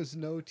there was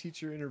no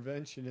teacher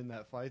intervention in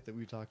that fight that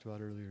we talked about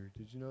earlier.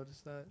 Did you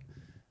notice that?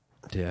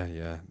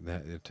 Yeah.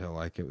 That until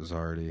like it was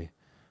already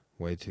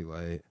way too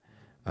late.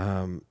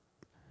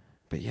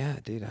 But yeah,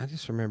 dude, I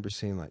just remember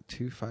seeing like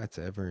 2 fights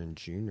ever in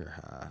junior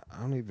high.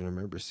 I don't even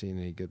remember seeing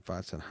any good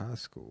fights in high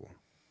school.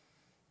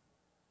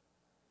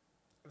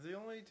 The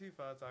only 2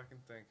 fights I can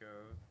think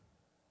of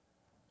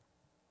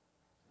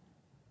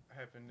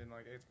happened in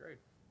like 8th grade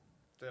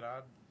that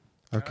I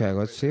Okay,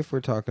 let's see if we're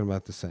talking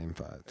about the same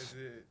fights. Is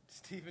it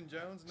Stephen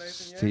Jones, Nathan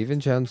Yates? Stephen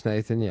Jones,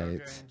 Nathan Okay,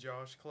 Yates. and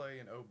Josh Clay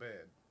and Obed.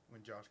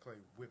 When Josh Clay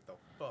whipped the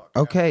fuck.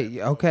 Okay,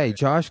 out of okay. Obed.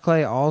 Josh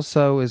Clay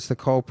also is the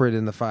culprit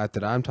in the fight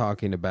that I'm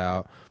talking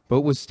about,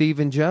 but with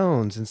Stephen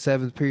Jones in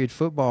seventh period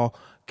football,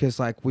 because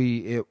like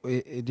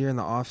during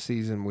the off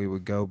season we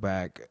would go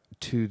back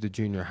to the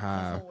junior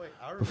high. Oh, wait,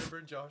 I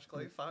remember Josh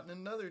Clay fighting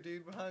another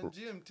dude behind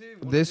Jim too.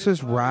 This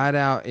was right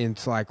out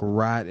it's like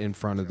right in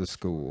front of the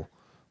school,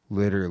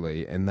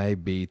 literally, and they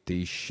beat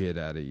the shit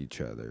out of each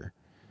other.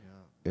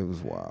 Yeah. It was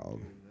wild.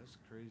 Dude, that's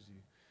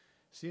crazy.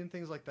 Seeing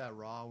things like that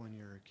raw when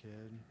you're a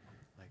kid,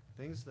 like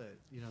things that,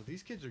 you know,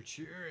 these kids are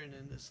cheering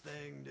in this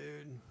thing,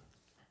 dude.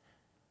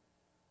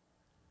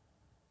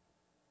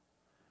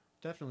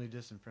 Definitely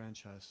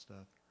disenfranchised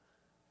stuff.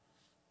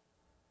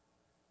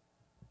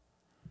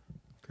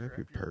 Grab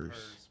your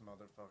purse.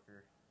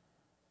 motherfucker.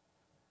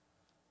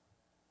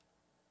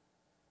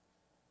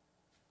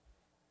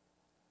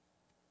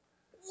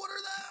 What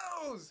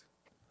are those?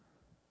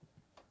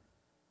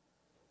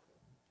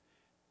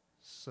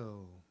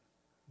 So,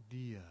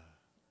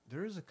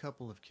 there is a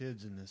couple of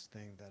kids in this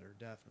thing that are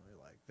definitely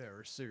like, there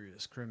are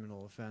serious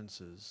criminal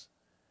offenses.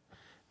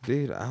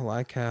 Dude, I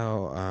like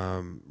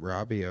how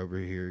Robbie over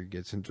here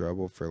gets in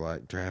trouble for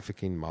like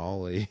trafficking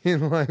Molly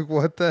and like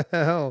what the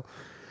hell?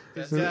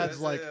 His That's- dad's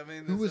that's like, a- I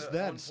mean, who that's was a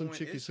that? Some on-point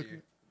chick you issue. took.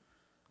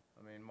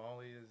 I mean,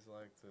 Molly is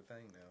like the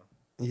thing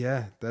now.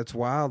 Yeah, that's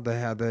wild.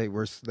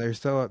 They're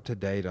so up to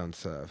date on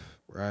stuff,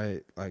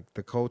 right? Like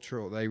the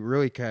cultural, they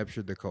really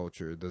captured the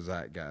culture, the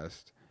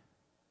zeitgeist.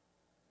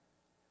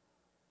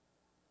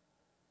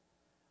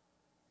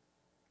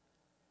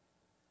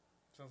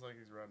 Sounds like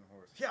he's riding a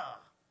horse. Yeah.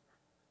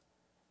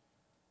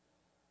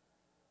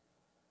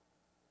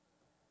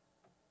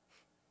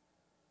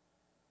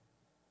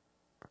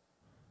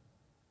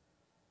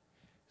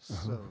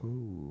 So,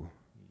 Ooh.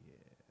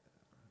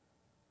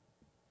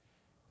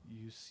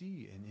 you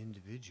see an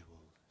individual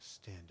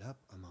stand up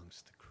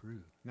amongst the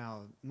crew.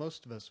 Now,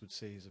 most of us would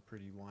say he's a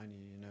pretty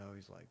whiny, you know,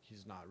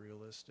 he's not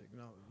realistic.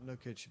 No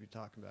kid should be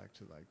talking back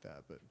to like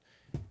that, but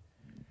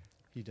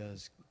he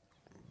does.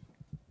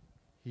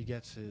 He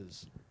gets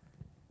his.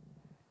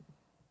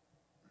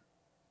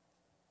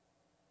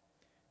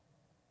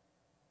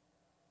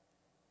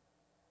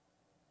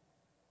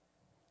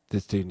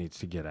 This dude needs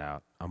to get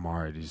out. I'm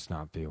already just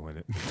not feeling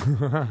it.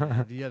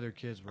 The other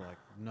kids were like,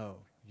 no,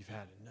 you've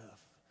had enough.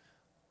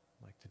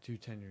 Like the two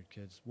tenured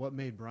kids. What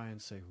made Brian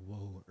say,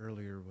 whoa,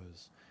 earlier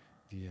was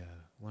the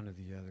one of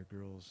the other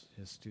girls,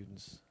 his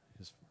students,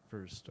 his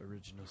first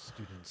original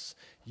students,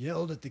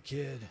 yelled at the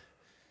kid,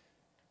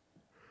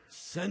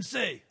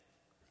 Sensei!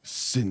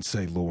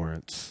 Sensei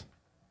Lawrence.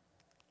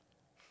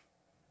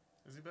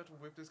 Is he about to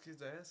whip this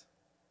kid's ass?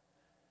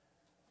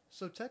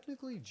 So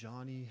technically,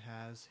 Johnny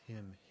has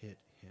him hit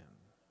him.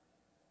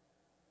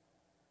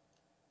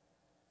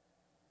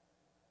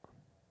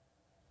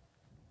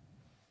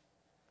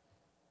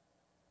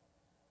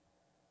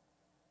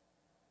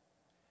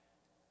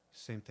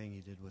 Same thing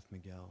he did with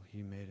Miguel.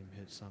 He made him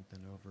hit something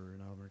over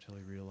and over until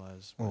he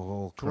realized.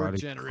 Oh, Torque Karate,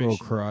 generation.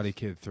 little Karate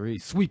Kid 3.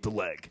 Sweep the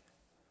leg.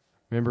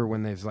 Remember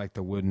when there's like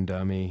the wooden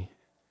dummy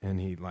and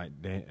he like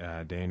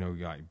Daniel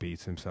like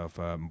beats himself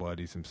up and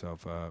bloodies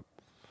himself up?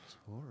 It's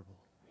horrible.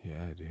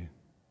 Yeah, dude.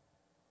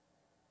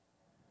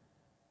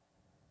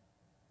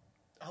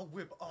 I'll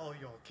whip all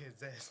y'all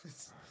kids'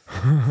 asses.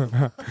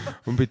 I'm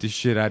gonna beat the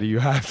shit out of you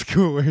high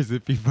schoolers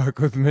if you fuck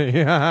with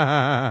me.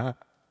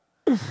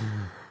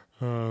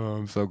 Oh,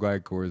 I'm so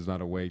glad Corey's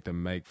not awake to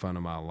make fun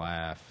of my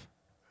laugh.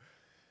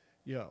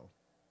 Yo,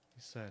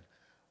 he said,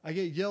 I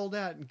get yelled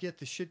at and get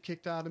the shit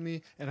kicked out of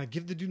me, and I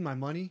give the dude my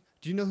money.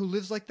 Do you know who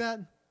lives like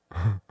that?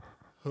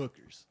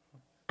 Hookers.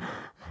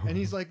 And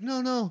he's like,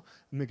 no.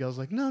 And Miguel's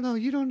like, no,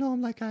 you don't know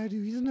him like I do.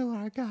 He's a no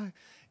hard guy.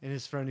 And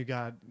his friend who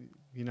got,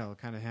 you know,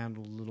 kind of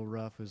handled a little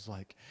rough was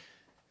like,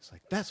 it's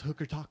like, that's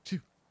hooker talk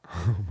too.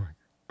 Oh my.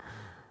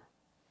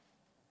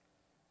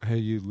 Hey,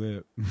 you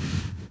lip.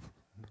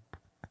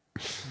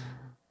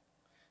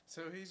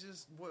 So he's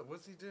just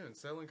what's he doing?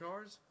 Selling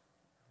cars?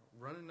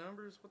 Running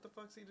numbers? What the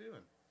fuck's he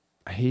doing?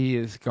 He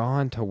is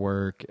gone to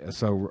work.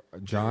 So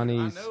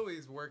Johnny's. I know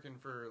he's working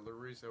for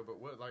LaRusso, but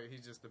what? Like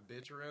he's just a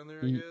bitch around there,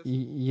 I guess.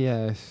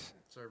 Yes,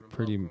 Serving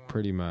pretty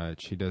popcorn?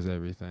 much. He does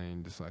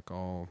everything, just like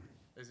all.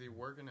 Is he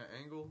working an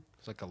angle?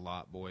 It's like a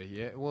lot boy.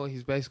 Yeah. Well,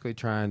 he's basically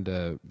trying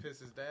to. Piss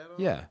his dad off?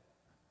 Yeah.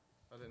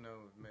 I didn't know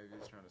if maybe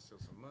he's trying to steal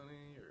some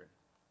money or.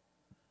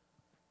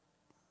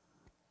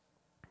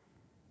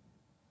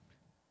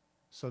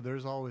 So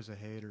there's always a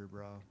hater,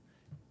 bro.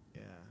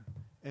 Yeah.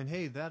 And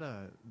hey, that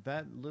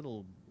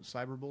little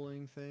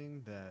cyberbullying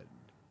thing that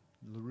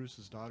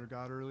LaRusso's daughter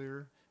got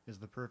earlier is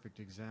the perfect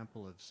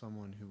example of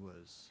someone who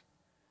was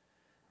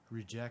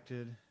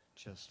rejected,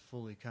 just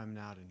fully coming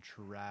out and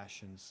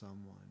trashing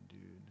someone,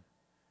 dude.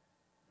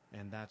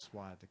 And that's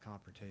why the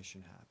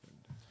confrontation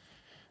happened.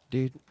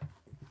 Dude,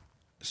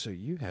 so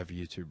you have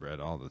YouTube Red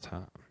all the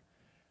time.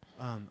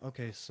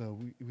 Okay, so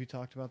we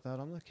talked about that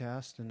on the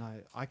cast, and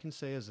I can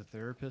say as a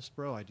therapist,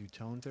 bro, I do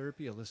tone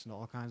therapy. I listen to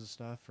all kinds of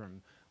stuff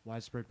from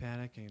Widespread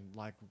Panic and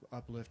like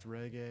uplift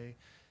reggae,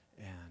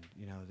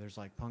 and there's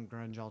like punk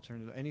grunge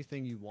alternative,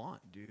 anything you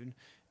want, dude.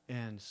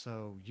 And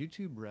so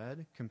YouTube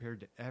Red, compared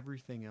to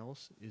everything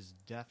else, is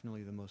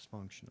definitely the most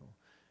functional.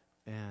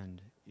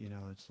 And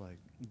it's like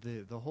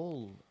the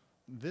whole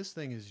this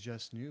thing is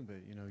just new,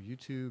 but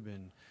YouTube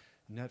and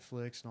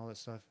Netflix and all that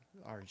stuff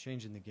are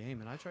changing the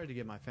game. And I tried to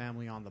get my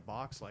family on the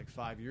box like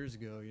 5 years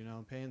ago.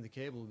 Paying the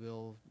cable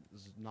bill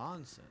is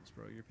nonsense,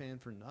 bro. You're paying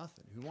for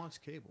nothing. Who wants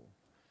cable?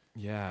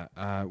 Yeah,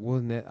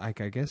 well, I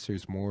guess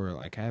there's more,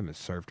 like, I haven't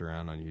surfed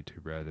around on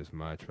YouTube Red as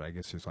much, but I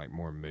guess there's, like,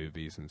 more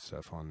movies and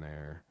stuff on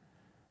there,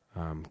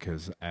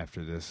 because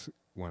after this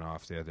went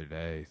off the other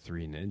day,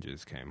 Three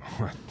Ninjas came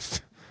on.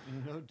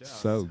 No doubt.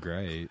 So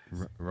great.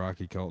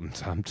 Rocky Colton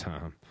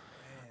Tum.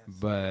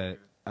 But,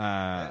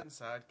 that and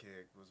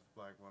Sidekick was,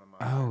 like, one of my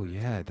oh,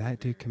 favorite yeah, TV that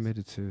dude movies.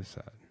 committed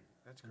suicide.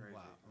 That's crazy.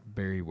 Wow.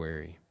 Very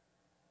wary.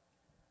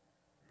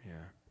 Yeah.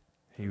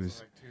 He Those was...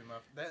 are, like, two of my,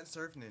 that and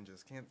Surf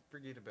Ninjas. Can't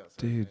forget about Surf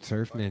Dude, Ninjas.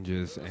 Surf Like,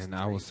 Ninjas, those and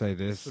I will say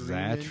this: Three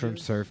Zach from Ninjas?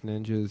 Surf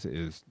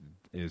Ninjas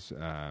is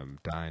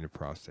dying of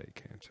prostate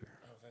cancer.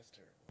 Oh, that's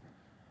terrible.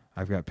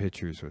 I've got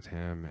pictures with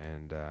him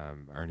and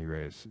Ernie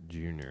Reyes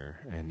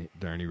Jr. And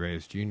Ernie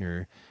Reyes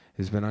Jr.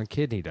 has been on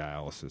kidney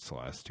dialysis the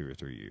last 2 or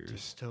 3 years.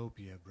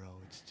 Dystopia, bro.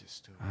 It's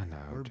dystopia. I know,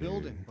 We're dude.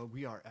 building, but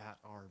we are at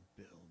our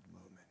build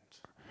moment.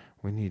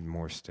 We need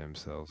more stem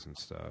cells and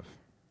stuff.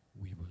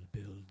 We will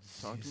build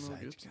Talk to the Mel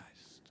Gibson.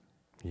 zeitgeist.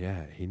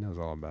 Yeah, he knows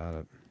all about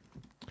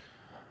it.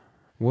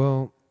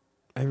 Well,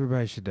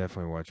 everybody should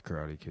definitely watch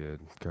Karate Kid,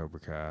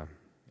 Cobra Kai.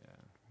 Yeah.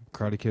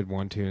 Karate Kid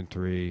 1, 2, and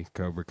 3,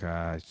 Cobra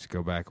Kai. Just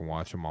go back and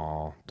watch them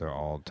all. They're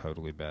all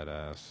totally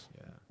badass.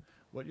 Yeah.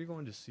 What you're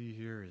going to see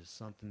here is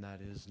something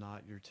that is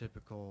not your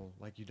typical,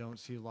 like you don't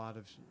see a lot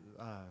of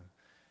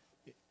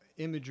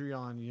imagery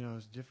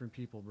on, different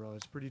people, bro.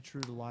 It's pretty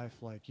true to life.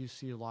 Like you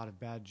see a lot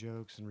of bad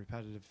jokes and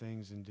repetitive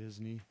things in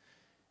Disney.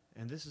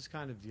 And this is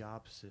kind of the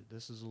opposite.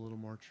 This is a little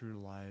more true to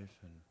life.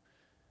 And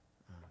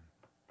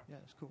yeah,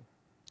 it's cool.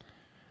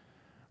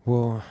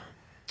 Well,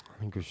 I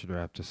think we should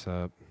wrap this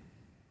up.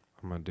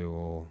 I'm going to do a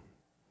little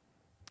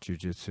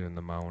jiu-jitsu in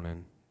the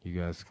morning.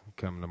 You guys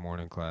come to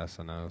morning class,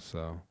 I know,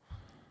 so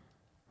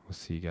we'll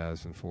see you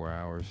guys in 4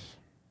 hours.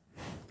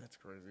 That's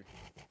crazy.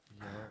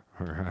 Yeah.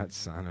 All right,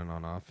 signing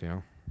on off,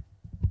 yo.